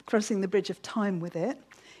 crossing the bridge of time with it,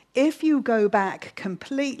 if you go back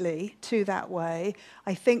completely to that way,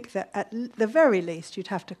 I think that at the very least you'd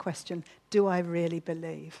have to question, do I really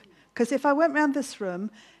believe? Because if I went round this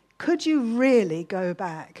room, could you really go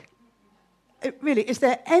back? Is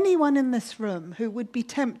there anyone in this room who would be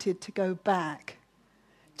tempted to go back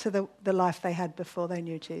to the life they had before they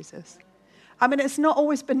knew Jesus? I mean, it's not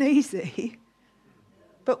always been easy,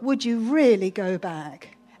 but would you really go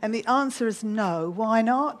back? And the answer is no. Why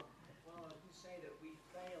not?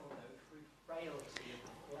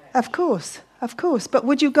 Of course. But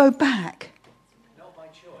would you go back? Not by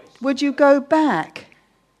choice. Would you go back?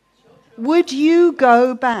 Would you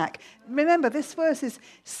go back? remember, this verse is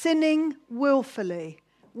sinning willfully.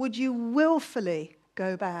 Would you willfully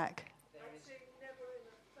go back?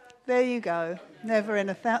 There you go. Never in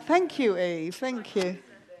a thousand. Thank you, Eve. Thank you. There is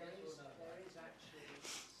actually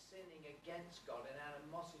sinning against God and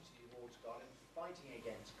animosity towards God and fighting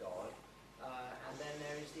against God. And then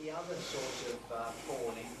there is the other sort of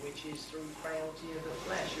falling, which is through frailty of the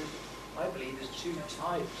flesh. I believe there's two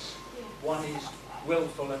types. One is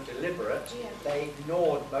willful and deliberate. They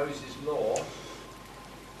ignored Moses' law.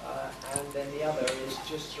 And then the other is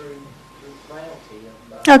just through frailty.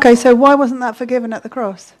 Okay, so why wasn't that forgiven at the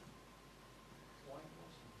cross?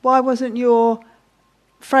 Why wasn't your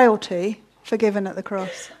frailty forgiven at the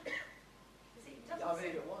cross? I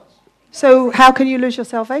believe it was. So how can you lose your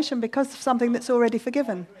salvation? Because of something that's already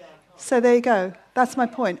forgiven. So there you go. That's my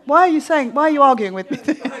point. Why are you arguing with me?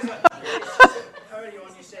 Earlier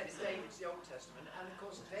on you said David's the Old Testament, and of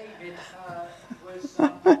course David was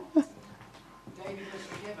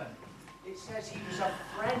forgiven. It says he was a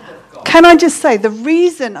friend of God. Can I just say, the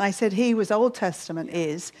reason I said he was Old Testament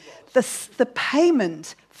is the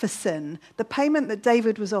payment for sin, the payment that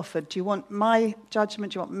David was offered. Do you want my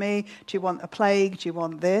judgment? Do you want me? Do you want a plague? Do you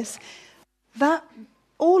want this?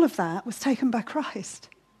 All of that was taken by Christ.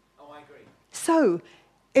 Oh, I agree. So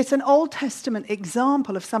it's an Old Testament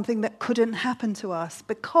example of something that couldn't happen to us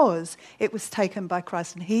because it was taken by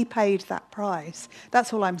Christ and he paid that price.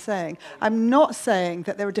 That's all I'm saying. I'm not saying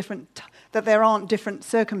that there aren't different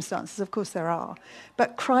circumstances. Of course there are.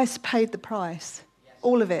 But Christ paid the price.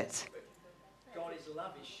 All of it. God's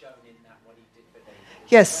love is shown in that what he did for David.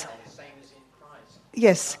 Yes. Well, the same as in Christ.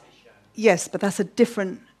 Yes. Yes, but that's a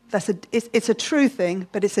different. It's a true thing,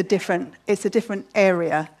 but it's a different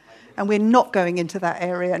area, and we're not going into that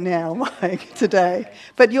area now, Mike, today.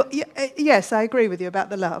 But yes, I agree with you about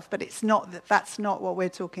the love, but it's not that's not what we're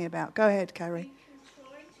talking about. Go ahead, Carrie. You can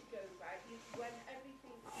try to go back when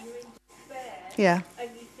everything you're in despair. Yeah. And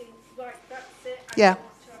you think, right, that's it. I Yeah. don't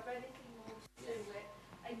want to have anything more to do with it.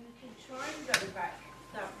 And you can try and go back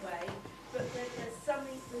that way, but then there's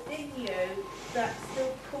something within you that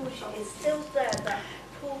still pulls you. It's still there that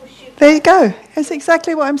pulls you. There you go. That's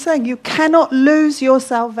exactly what I'm saying. You cannot lose your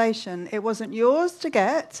salvation. It wasn't yours to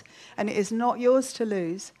get, and it is not yours to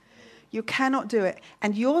lose. You cannot do it.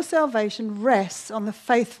 And your salvation rests on the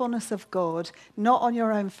faithfulness of God, not on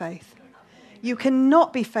your own faith. You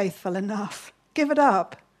cannot be faithful enough. Give it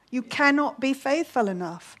up. You cannot be faithful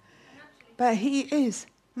enough. But he is.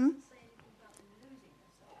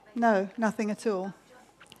 No, nothing at all.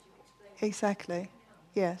 Exactly.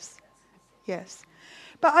 Yes. Yes.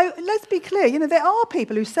 But let's be clear, there are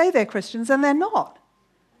people who say they're Christians and they're not.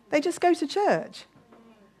 They just go to church.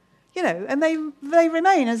 And they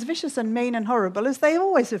remain as vicious and mean and horrible as they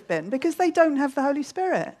always have been because they don't have the Holy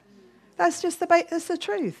Spirit. That's just that's the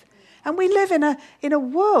truth. And we live in a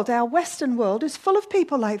world, our Western world is full of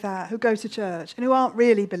people like that who go to church and who aren't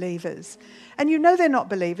really believers. And they're not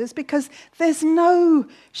believers because there's no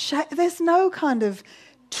kind of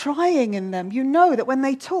trying in them. You know that when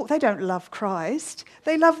they talk, they don't love Christ.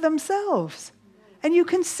 They love themselves. And you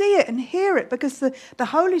can see it and hear it because the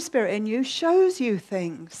Holy Spirit in you shows you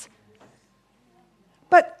things.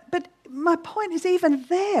 But my point is even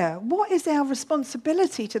there, what is our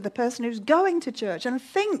responsibility to the person who's going to church and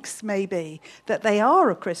thinks maybe that they are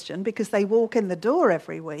a Christian because they walk in the door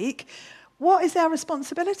every week? What is our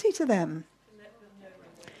responsibility to them?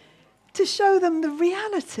 To show them the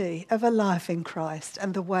reality of a life in Christ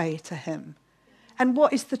and the way to him. And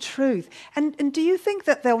what is the truth? And do you think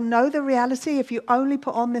that they'll know the reality if you only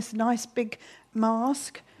put on this nice big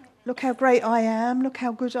mask? Look how great I am. Look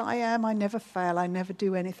how good I am. I never fail. I never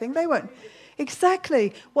do anything. They won't.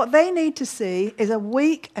 Exactly. What they need to see is a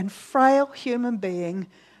weak and frail human being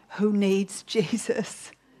who needs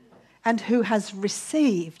Jesus and who has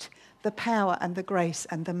received the power and the grace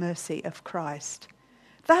and the mercy of Christ.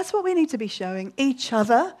 That's what we need to be showing each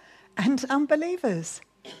other and unbelievers.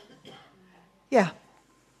 Yeah.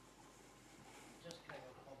 Just came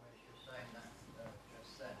upon me as you're saying that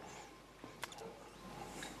just then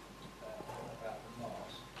about the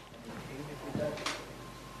mask. Even if we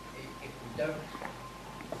don't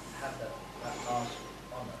have that mask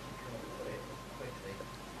on us, we can put it quickly.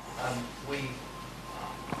 We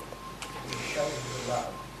show the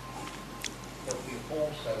love, but we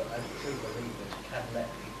also, as true believers, can let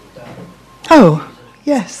people down. Oh,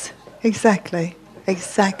 yes, exactly.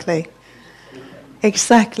 Exactly.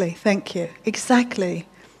 Thank you. Exactly.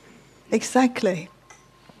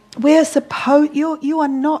 We're supposed. You are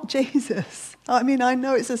not Jesus. I mean, I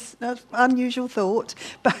know it's an unusual thought,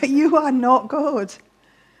 but you are not God.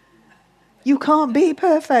 You can't be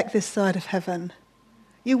perfect this side of heaven.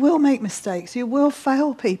 You will make mistakes. You will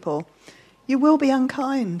fail people. You will be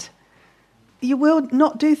unkind. You will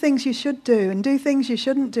not do things you should do and do things you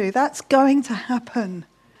shouldn't do. That's going to happen.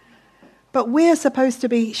 But we're supposed to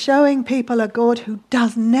be showing people a God who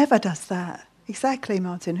never does that. Exactly,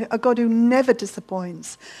 Martin. A God who never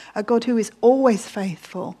disappoints. A God who is always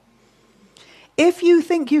faithful. If you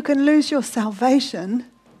think you can lose your salvation,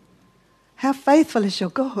 how faithful is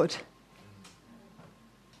your God?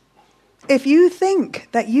 If you think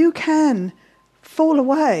that you can fall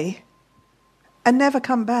away and never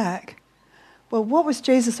come back, well, what was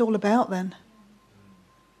Jesus all about then?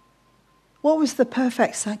 What was the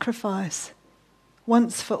perfect sacrifice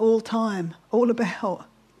once for all time all about?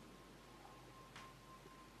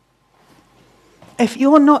 If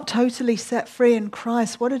you're not totally set free in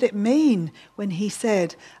Christ, what did it mean when he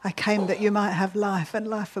said, I came that you might have life and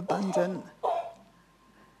life abundant? I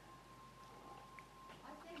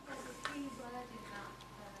think there's a key word in that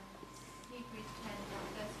Hebrews 10,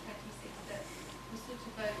 verse 26, that we sort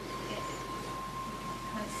of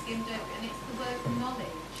kind of skimmed over, and it's the word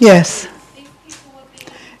knowledge. Yes. These people were being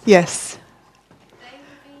told, Yes. they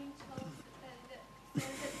were being told that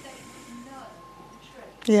they would know the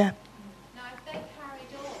truth. Yeah. Now, if they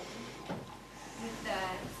carried on with their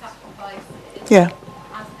sacrifices Yeah.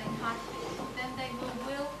 as they had been, then they were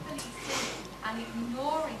willfully sinning and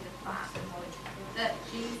ignoring the fact that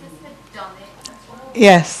Jesus had done it for them.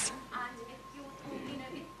 Yes. And if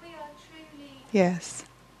if we are truly Yes.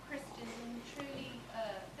 Christians and truly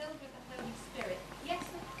filled with the Holy Spirit, yes,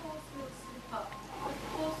 of course we'll slip up. Of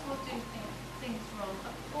course we'll do things wrong.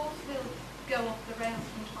 Of course we'll go off the rails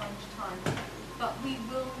from time to time. But we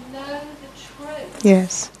will know the truth.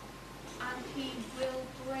 Yes. And he will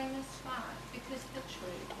bring us back because the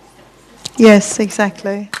truth sets us free. Yes,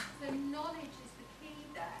 exactly. So knowledge is the key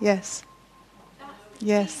there. Yes. That's the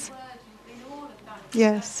Yes. key word in all of that.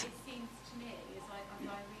 Yes. It seems to me as I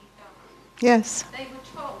read that. Yes. They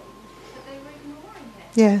were told, but they were ignoring it.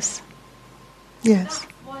 Yes. Yes.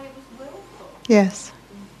 That's why it was willful. Yes.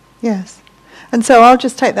 Yes. And so I'll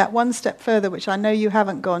just take that one step further, which I know you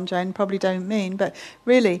haven't gone, Jane, probably don't mean, but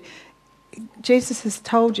really, Jesus has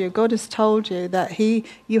told you, God has told you that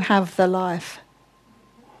you have the life.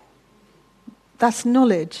 That's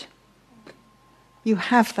knowledge. You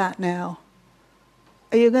have that now.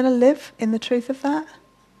 Are you going to live in the truth of that?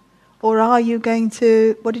 Or are you going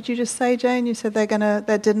to, what did you just say, Jane? You said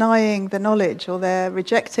they're denying the knowledge or they're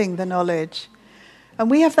rejecting the knowledge. And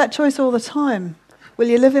we have that choice all the time. Will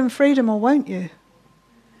you live in freedom or won't you?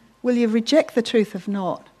 Will you reject the truth of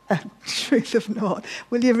not? Truth of not.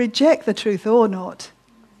 Will you reject the truth or not?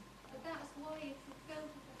 But that's why if you're filled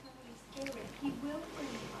with the Holy Spirit, he will bring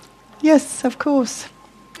you back. Yes, of course.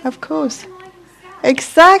 Of course. He can't deny himself.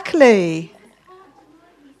 Exactly. He can't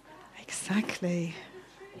deny himself. Exactly.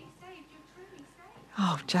 You're truly saved. You're truly saved.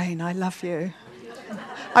 Oh, Jane, I love you.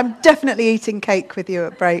 I'm definitely eating cake with you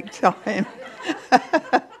at break time.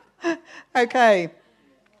 Okay.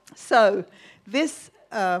 So, this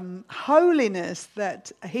holiness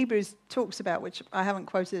that Hebrews talks about, which I haven't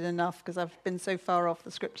quoted enough because I've been so far off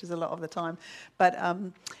the scriptures a lot of the time, but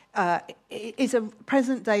is a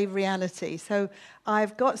present-day reality. So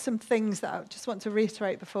I've got some things that I just want to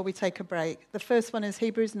reiterate before we take a break. The first one is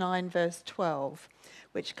Hebrews 9, verse 12,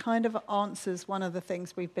 which kind of answers one of the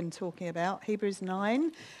things we've been talking about. Hebrews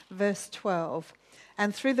 9, verse 12.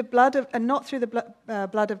 And through the blood of, and not through the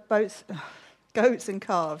blood of goats and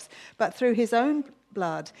calves, but through his own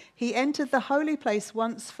blood, he entered the holy place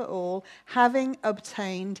once for all, having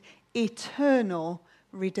obtained eternal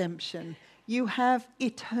redemption. You have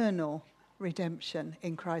eternal redemption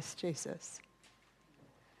in Christ Jesus.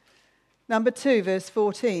 Number 2, verse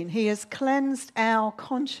 14. He has cleansed our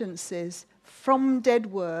consciences from dead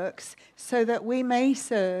works so that we may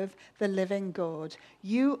serve the living God.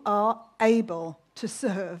 You are able to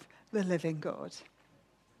serve the living God.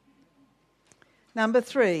 Number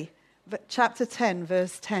 3, chapter 10,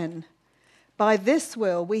 verse 10. By this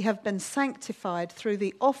will we have been sanctified through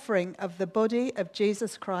the offering of the body of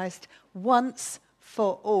Jesus Christ once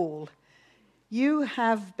for all. You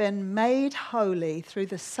have been made holy through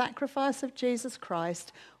the sacrifice of Jesus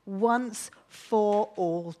Christ once for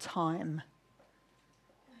all time.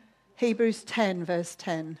 Hebrews 10, verse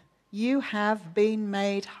 10. You have been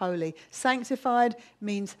made holy. Sanctified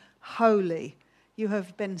means holy. You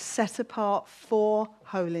have been set apart for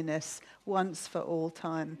holiness once for all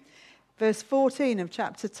time. Verse 14 of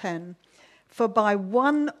chapter 10. For by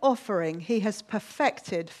one offering he has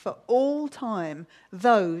perfected for all time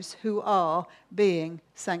those who are being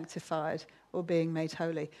sanctified or being made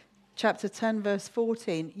holy. Chapter 10, verse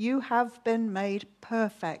 14. You have been made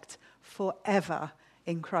perfect forever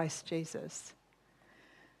in Christ Jesus.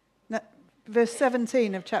 Now, verse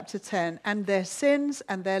 17 of chapter 10, and their sins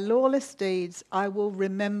and their lawless deeds I will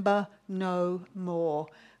remember no more.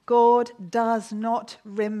 God does not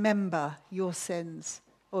remember your sins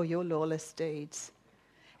or your lawless deeds.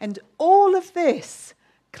 And all of this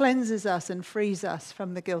cleanses us and frees us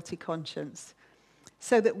from the guilty conscience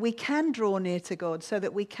so that we can draw near to God, so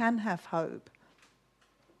that we can have hope.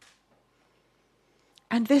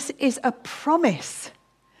 And this is a promise.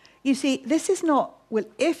 You see, this is not, well,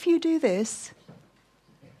 if you do this,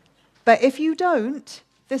 but if you don't,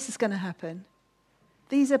 this is going to happen.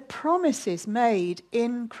 These are promises made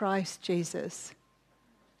in Christ Jesus.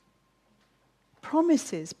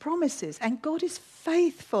 Promises, promises. And God is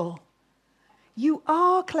faithful. You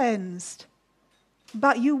are cleansed,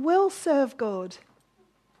 but you will serve God.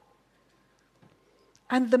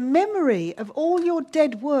 And the memory of all your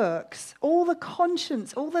dead works, all the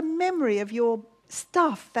conscience, all the memory of your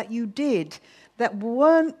stuff that you did that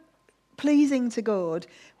weren't pleasing to God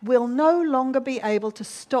will no longer be able to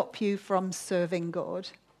stop you from serving God.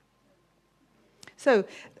 So,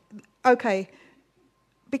 okay,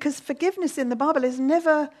 because forgiveness in the Bible is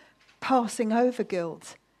never passing over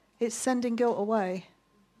guilt. It's sending guilt away.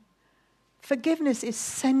 Forgiveness is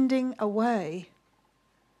sending away.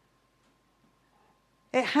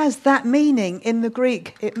 It has that meaning in the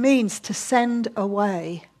Greek. It means to send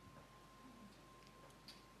away.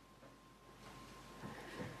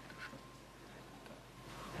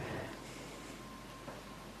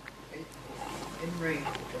 In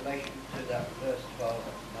relation to that verse 12,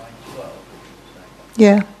 9:12,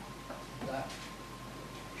 Yeah. that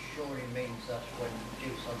surely means that when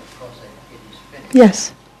Jesus on the cross said it is finished,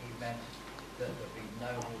 Yes. he meant that there would be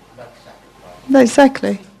no more blood sacrifice. No, exactly.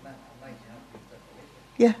 Amazing how people don't believe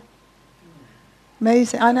it. Yeah.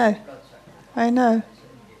 Amazing. I know. Blood sacrifice. I know.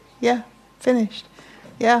 Yeah. Finished.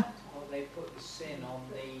 Yeah. Well, they put the sin on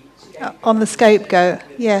the scapegoat. On the scapegoat.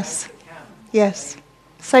 With Yes. the camp. Yes.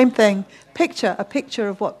 Same thing. A picture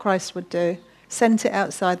of what Christ would do. Sent it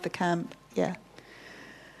outside the camp. Yeah.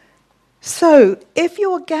 So, if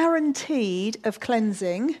you're guaranteed of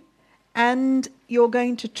cleansing and you're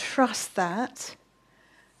going to trust that,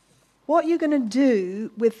 what you're going to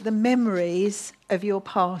do with the memories of your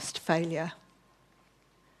past failure?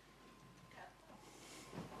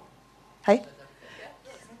 Hey?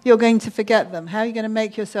 You're going to forget them. How are you going to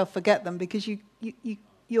make yourself forget them? Because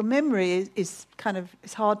your memory is kind of,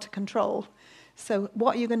 it's hard to control. So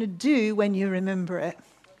what are you going to do when you remember it?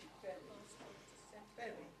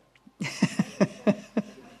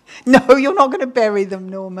 No, you're not going to bury them,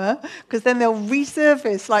 Norma, because then they'll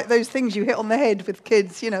resurface like those things you hit on the head with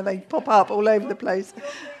kids. You know, they pop up all over the place.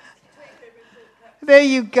 There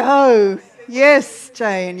you go. Yes,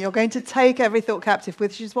 Jane, you're going to take every thought captive,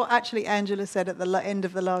 which is what actually Angela said at the end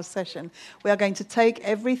of the last session. We are going to take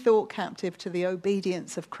every thought captive to the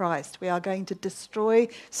obedience of Christ. We are going to destroy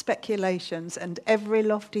speculations and every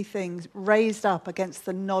lofty thing raised up against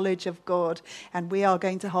the knowledge of God, and we are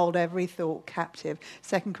going to hold every thought captive.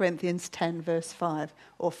 2 Corinthians 10, verse 5,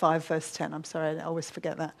 or 5, verse 10. I'm sorry, I always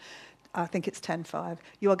forget that. I think it's 10:5.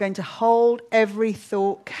 You are going to hold every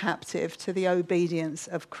thought captive to the obedience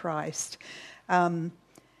of Christ. And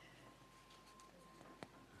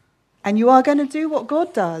you are going to do what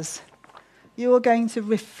God does. You are going to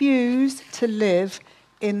refuse to live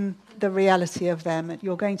in the reality of them.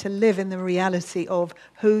 You're going to live in the reality of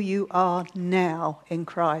who you are now in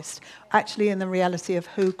Christ. Actually, in the reality of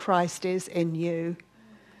who Christ is in you.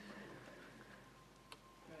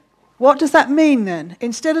 What does that mean then?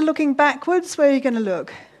 Instead of looking backwards, where are you going to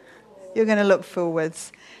look? You're going to look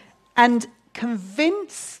forwards. And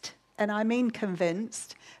convinced, and I mean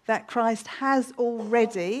convinced, that Christ has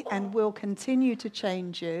already and will continue to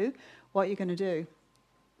change you, what are you going to do?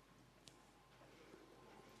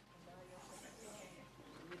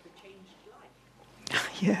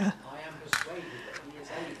 Yeah. I am persuaded that he is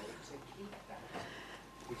able to keep that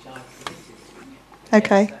which I committed to.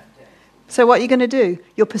 Okay. So what are you going to do?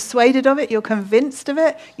 You're persuaded of it. You're convinced of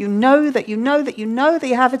it. You know that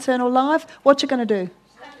you have eternal life. What you're going to do?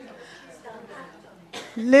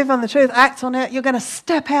 Live on the truth. Act on it. You're going to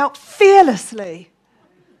step out fearlessly.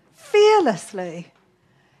 Fearlessly.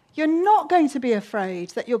 You're not going to be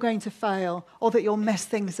afraid that you're going to fail or that you'll mess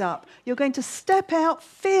things up. You're going to step out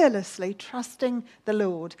fearlessly, trusting the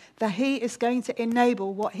Lord that he is going to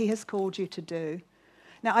enable what he has called you to do.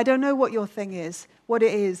 Now, I don't know what your thing is, what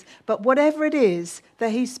it is, but whatever it is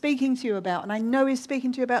that he's speaking to you about, and I know he's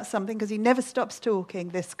speaking to you about something because he never stops talking,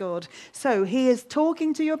 this God. So he is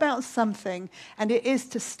talking to you about something, and it is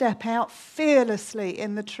to step out fearlessly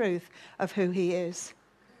in the truth of who he is.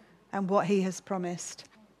 and what he has promised.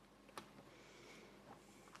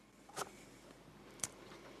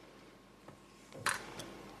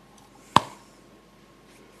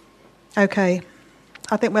 Okay,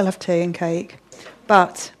 I think we'll have tea and cake.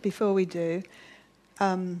 But before we do,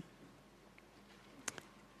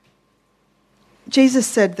 Jesus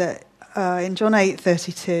said that in John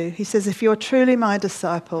 8:32, he says, if you're truly my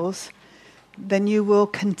disciples, then you will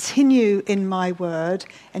continue in my word,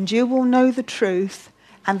 and you will know the truth,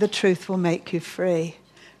 and the truth will make you free.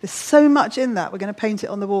 There's so much in that. We're going to paint it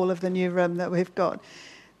on the wall of the new room that we've got.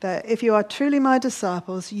 That if you are truly my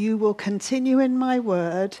disciples, you will continue in my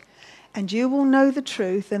word, and you will know the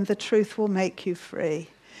truth, and the truth will make you free.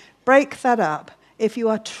 Break that up. If you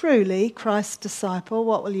are truly Christ's disciple,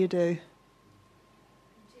 what will you do?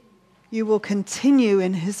 You will continue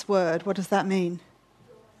in his word. What does that mean?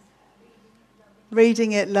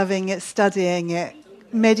 Reading it, loving it, studying it,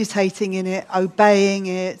 meditating in it, obeying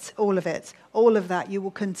it, all of it. All of that. You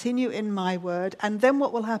will continue in my word. And then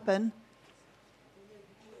what will happen?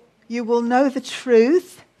 You will know the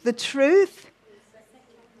truth,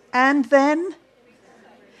 and then,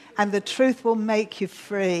 and the truth will make you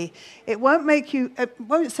free. It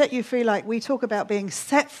won't set you free like we talk about being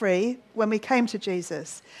set free when we came to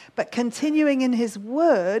Jesus. But continuing in his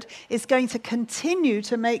word is going to continue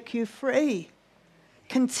to make you free.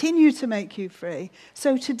 Continue to make you free.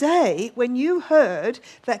 So today, when you heard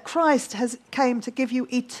that Christ came to give you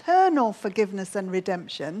eternal forgiveness and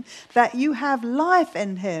redemption, that you have life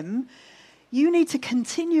in him, you need to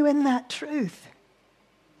continue in that truth.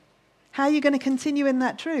 How are you going to continue in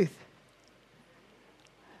that truth?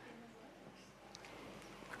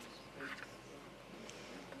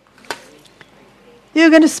 You're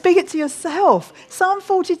going to speak it to yourself. Psalm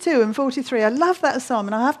 42 and 43, I love that psalm,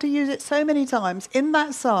 and I have to use it so many times. In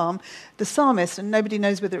that psalm, the psalmist, and nobody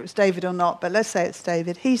knows whether it was David or not, but let's say it's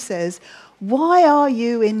David, he says, why are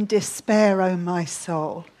you in despair, O my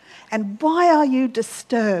soul? And why are you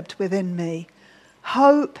disturbed within me?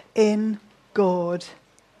 Hope in God.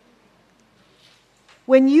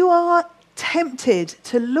 When you are tempted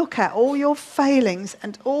to look at all your failings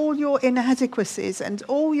and all your inadequacies and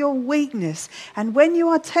all your weakness, and when you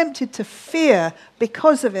are tempted to fear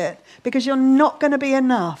because of it, because you're not going to be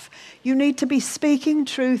enough, you need to be speaking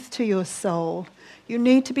truth to your soul. You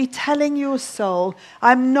need to be telling your soul,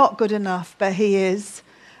 I'm not good enough, but he is.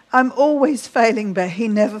 I'm always failing, but he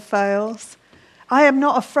never fails. I am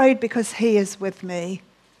not afraid because he is with me.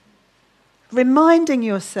 Reminding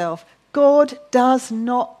yourself, God does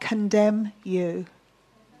not condemn you.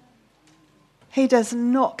 He does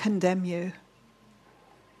not condemn you.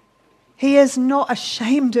 He is not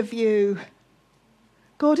ashamed of you.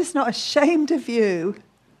 God is not ashamed of you.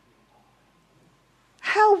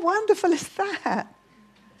 How wonderful is that?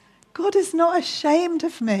 God is not ashamed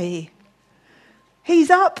of me. He's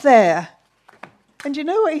up there. And you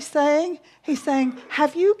know what he's saying? He's saying,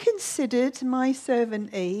 have you considered my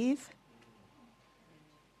servant Eve?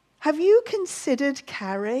 Have you considered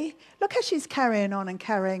Carrie? Look how she's carrying on and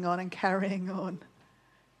carrying on and carrying on.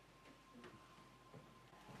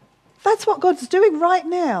 That's what God's doing right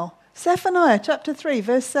now. Zephaniah chapter 3,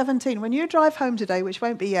 verse 17. When you drive home today, which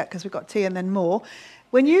won't be yet because we've got tea and then more,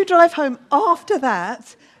 when you drive home after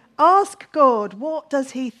that, ask God, what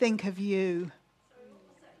does he think of you?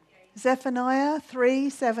 Zephaniah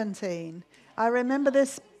 3:17. I remember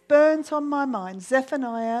this burnt on my mind.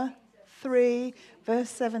 Zephaniah 3, verse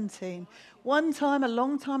 17. One time, a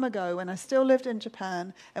long time ago, when I still lived in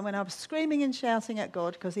Japan, and when I was screaming and shouting at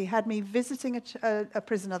God because he had me visiting a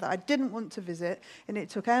prisoner that I didn't want to visit, and it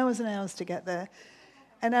took hours and hours to get there.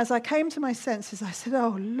 And as I came to my senses, I said,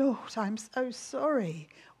 oh, Lord, I'm so sorry.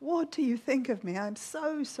 What do you think of me? I'm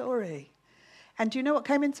so sorry. And do you know what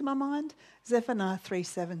came into my mind? Zephaniah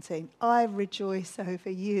 3:17. I rejoice over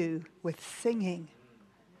you with singing.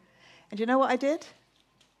 And do you know what I did?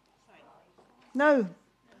 No.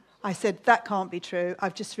 I said, that can't be true.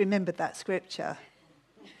 I've just remembered that scripture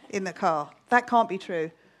in the car. That can't be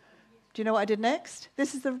true. Do you know what I did next?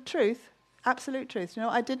 This is the truth, absolute truth. Do you know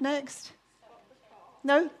what I did next?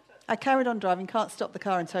 No? I carried on driving. Can't stop the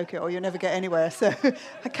car in Tokyo or you'll never get anywhere. So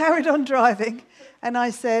I carried on driving and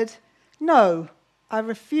I said, no, I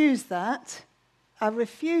refuse that. I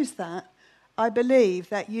refuse that. I believe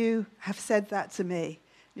that you have said that to me.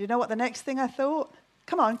 You know what the next thing I thought?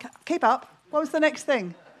 Come on, keep up. What was the next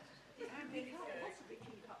thing?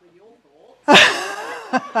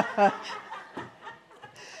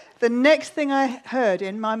 The next thing I heard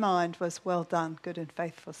in my mind was, well done, good and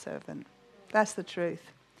faithful servant. That's the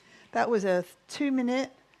truth. That was a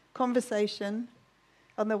 2-minute conversation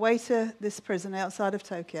on the way to this prison outside of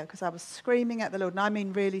Tokyo, because I was screaming at the Lord, and I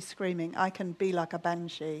mean really screaming. I can be like a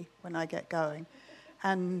banshee when I get going.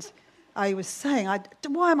 And I was saying,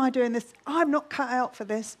 why am I doing this? I'm not cut out for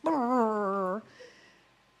this.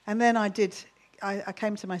 And then I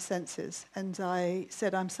came to my senses, and I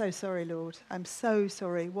said, I'm so sorry, Lord. I'm so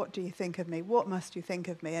sorry. What do you think of me? What must you think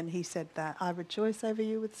of me? And he said that. I rejoice over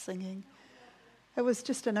you with singing. It was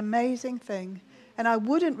just an amazing thing. And I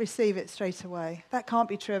wouldn't receive it straight away. That can't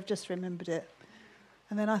be true. I've just remembered it.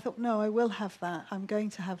 And then I thought, no, I will have that. I'm going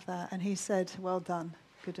to have that. And he said, well done,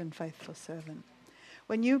 good and faithful servant.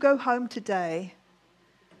 When you go home today,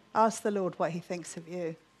 ask the Lord what he thinks of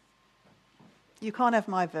you. You can't have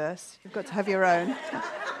my verse. You've got to have your own.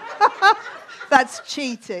 That's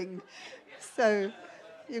cheating. So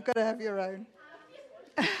you've got to have your own.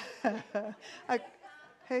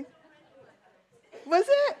 Hey? Was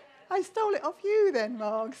it? I stole it off you then,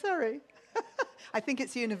 Mark. Sorry. I think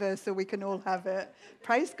it's universal. We can all have it.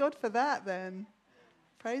 Praise God for that then.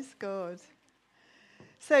 Praise God.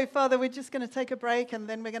 So, Father, we're just going to take a break, and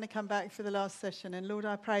then we're going to come back for the last session. And Lord,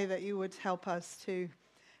 I pray that you would help us to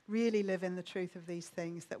really live in the truth of these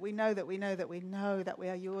things, that we know that we know that we know that we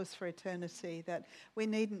are yours for eternity, that we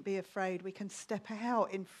needn't be afraid. We can step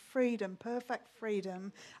out in freedom, perfect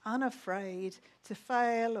freedom, unafraid to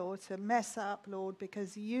fail or to mess up, Lord,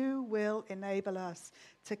 because you will enable us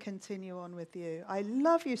to continue on with you. I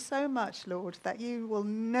love you so much, Lord, that you will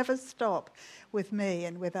never stop with me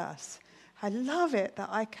and with us. I love it that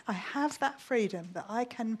I have that freedom, that I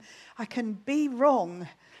can be wrong,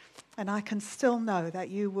 and I can still know that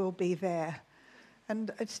you will be there.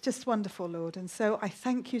 And it's just wonderful, Lord. And so I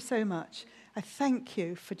thank you so much. I thank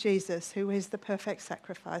you for Jesus, who is the perfect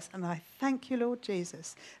sacrifice. And I thank you, Lord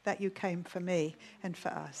Jesus, that you came for me and for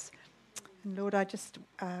us. And Lord, I just,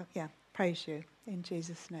 praise you in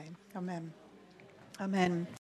Jesus' name. Amen. Amen.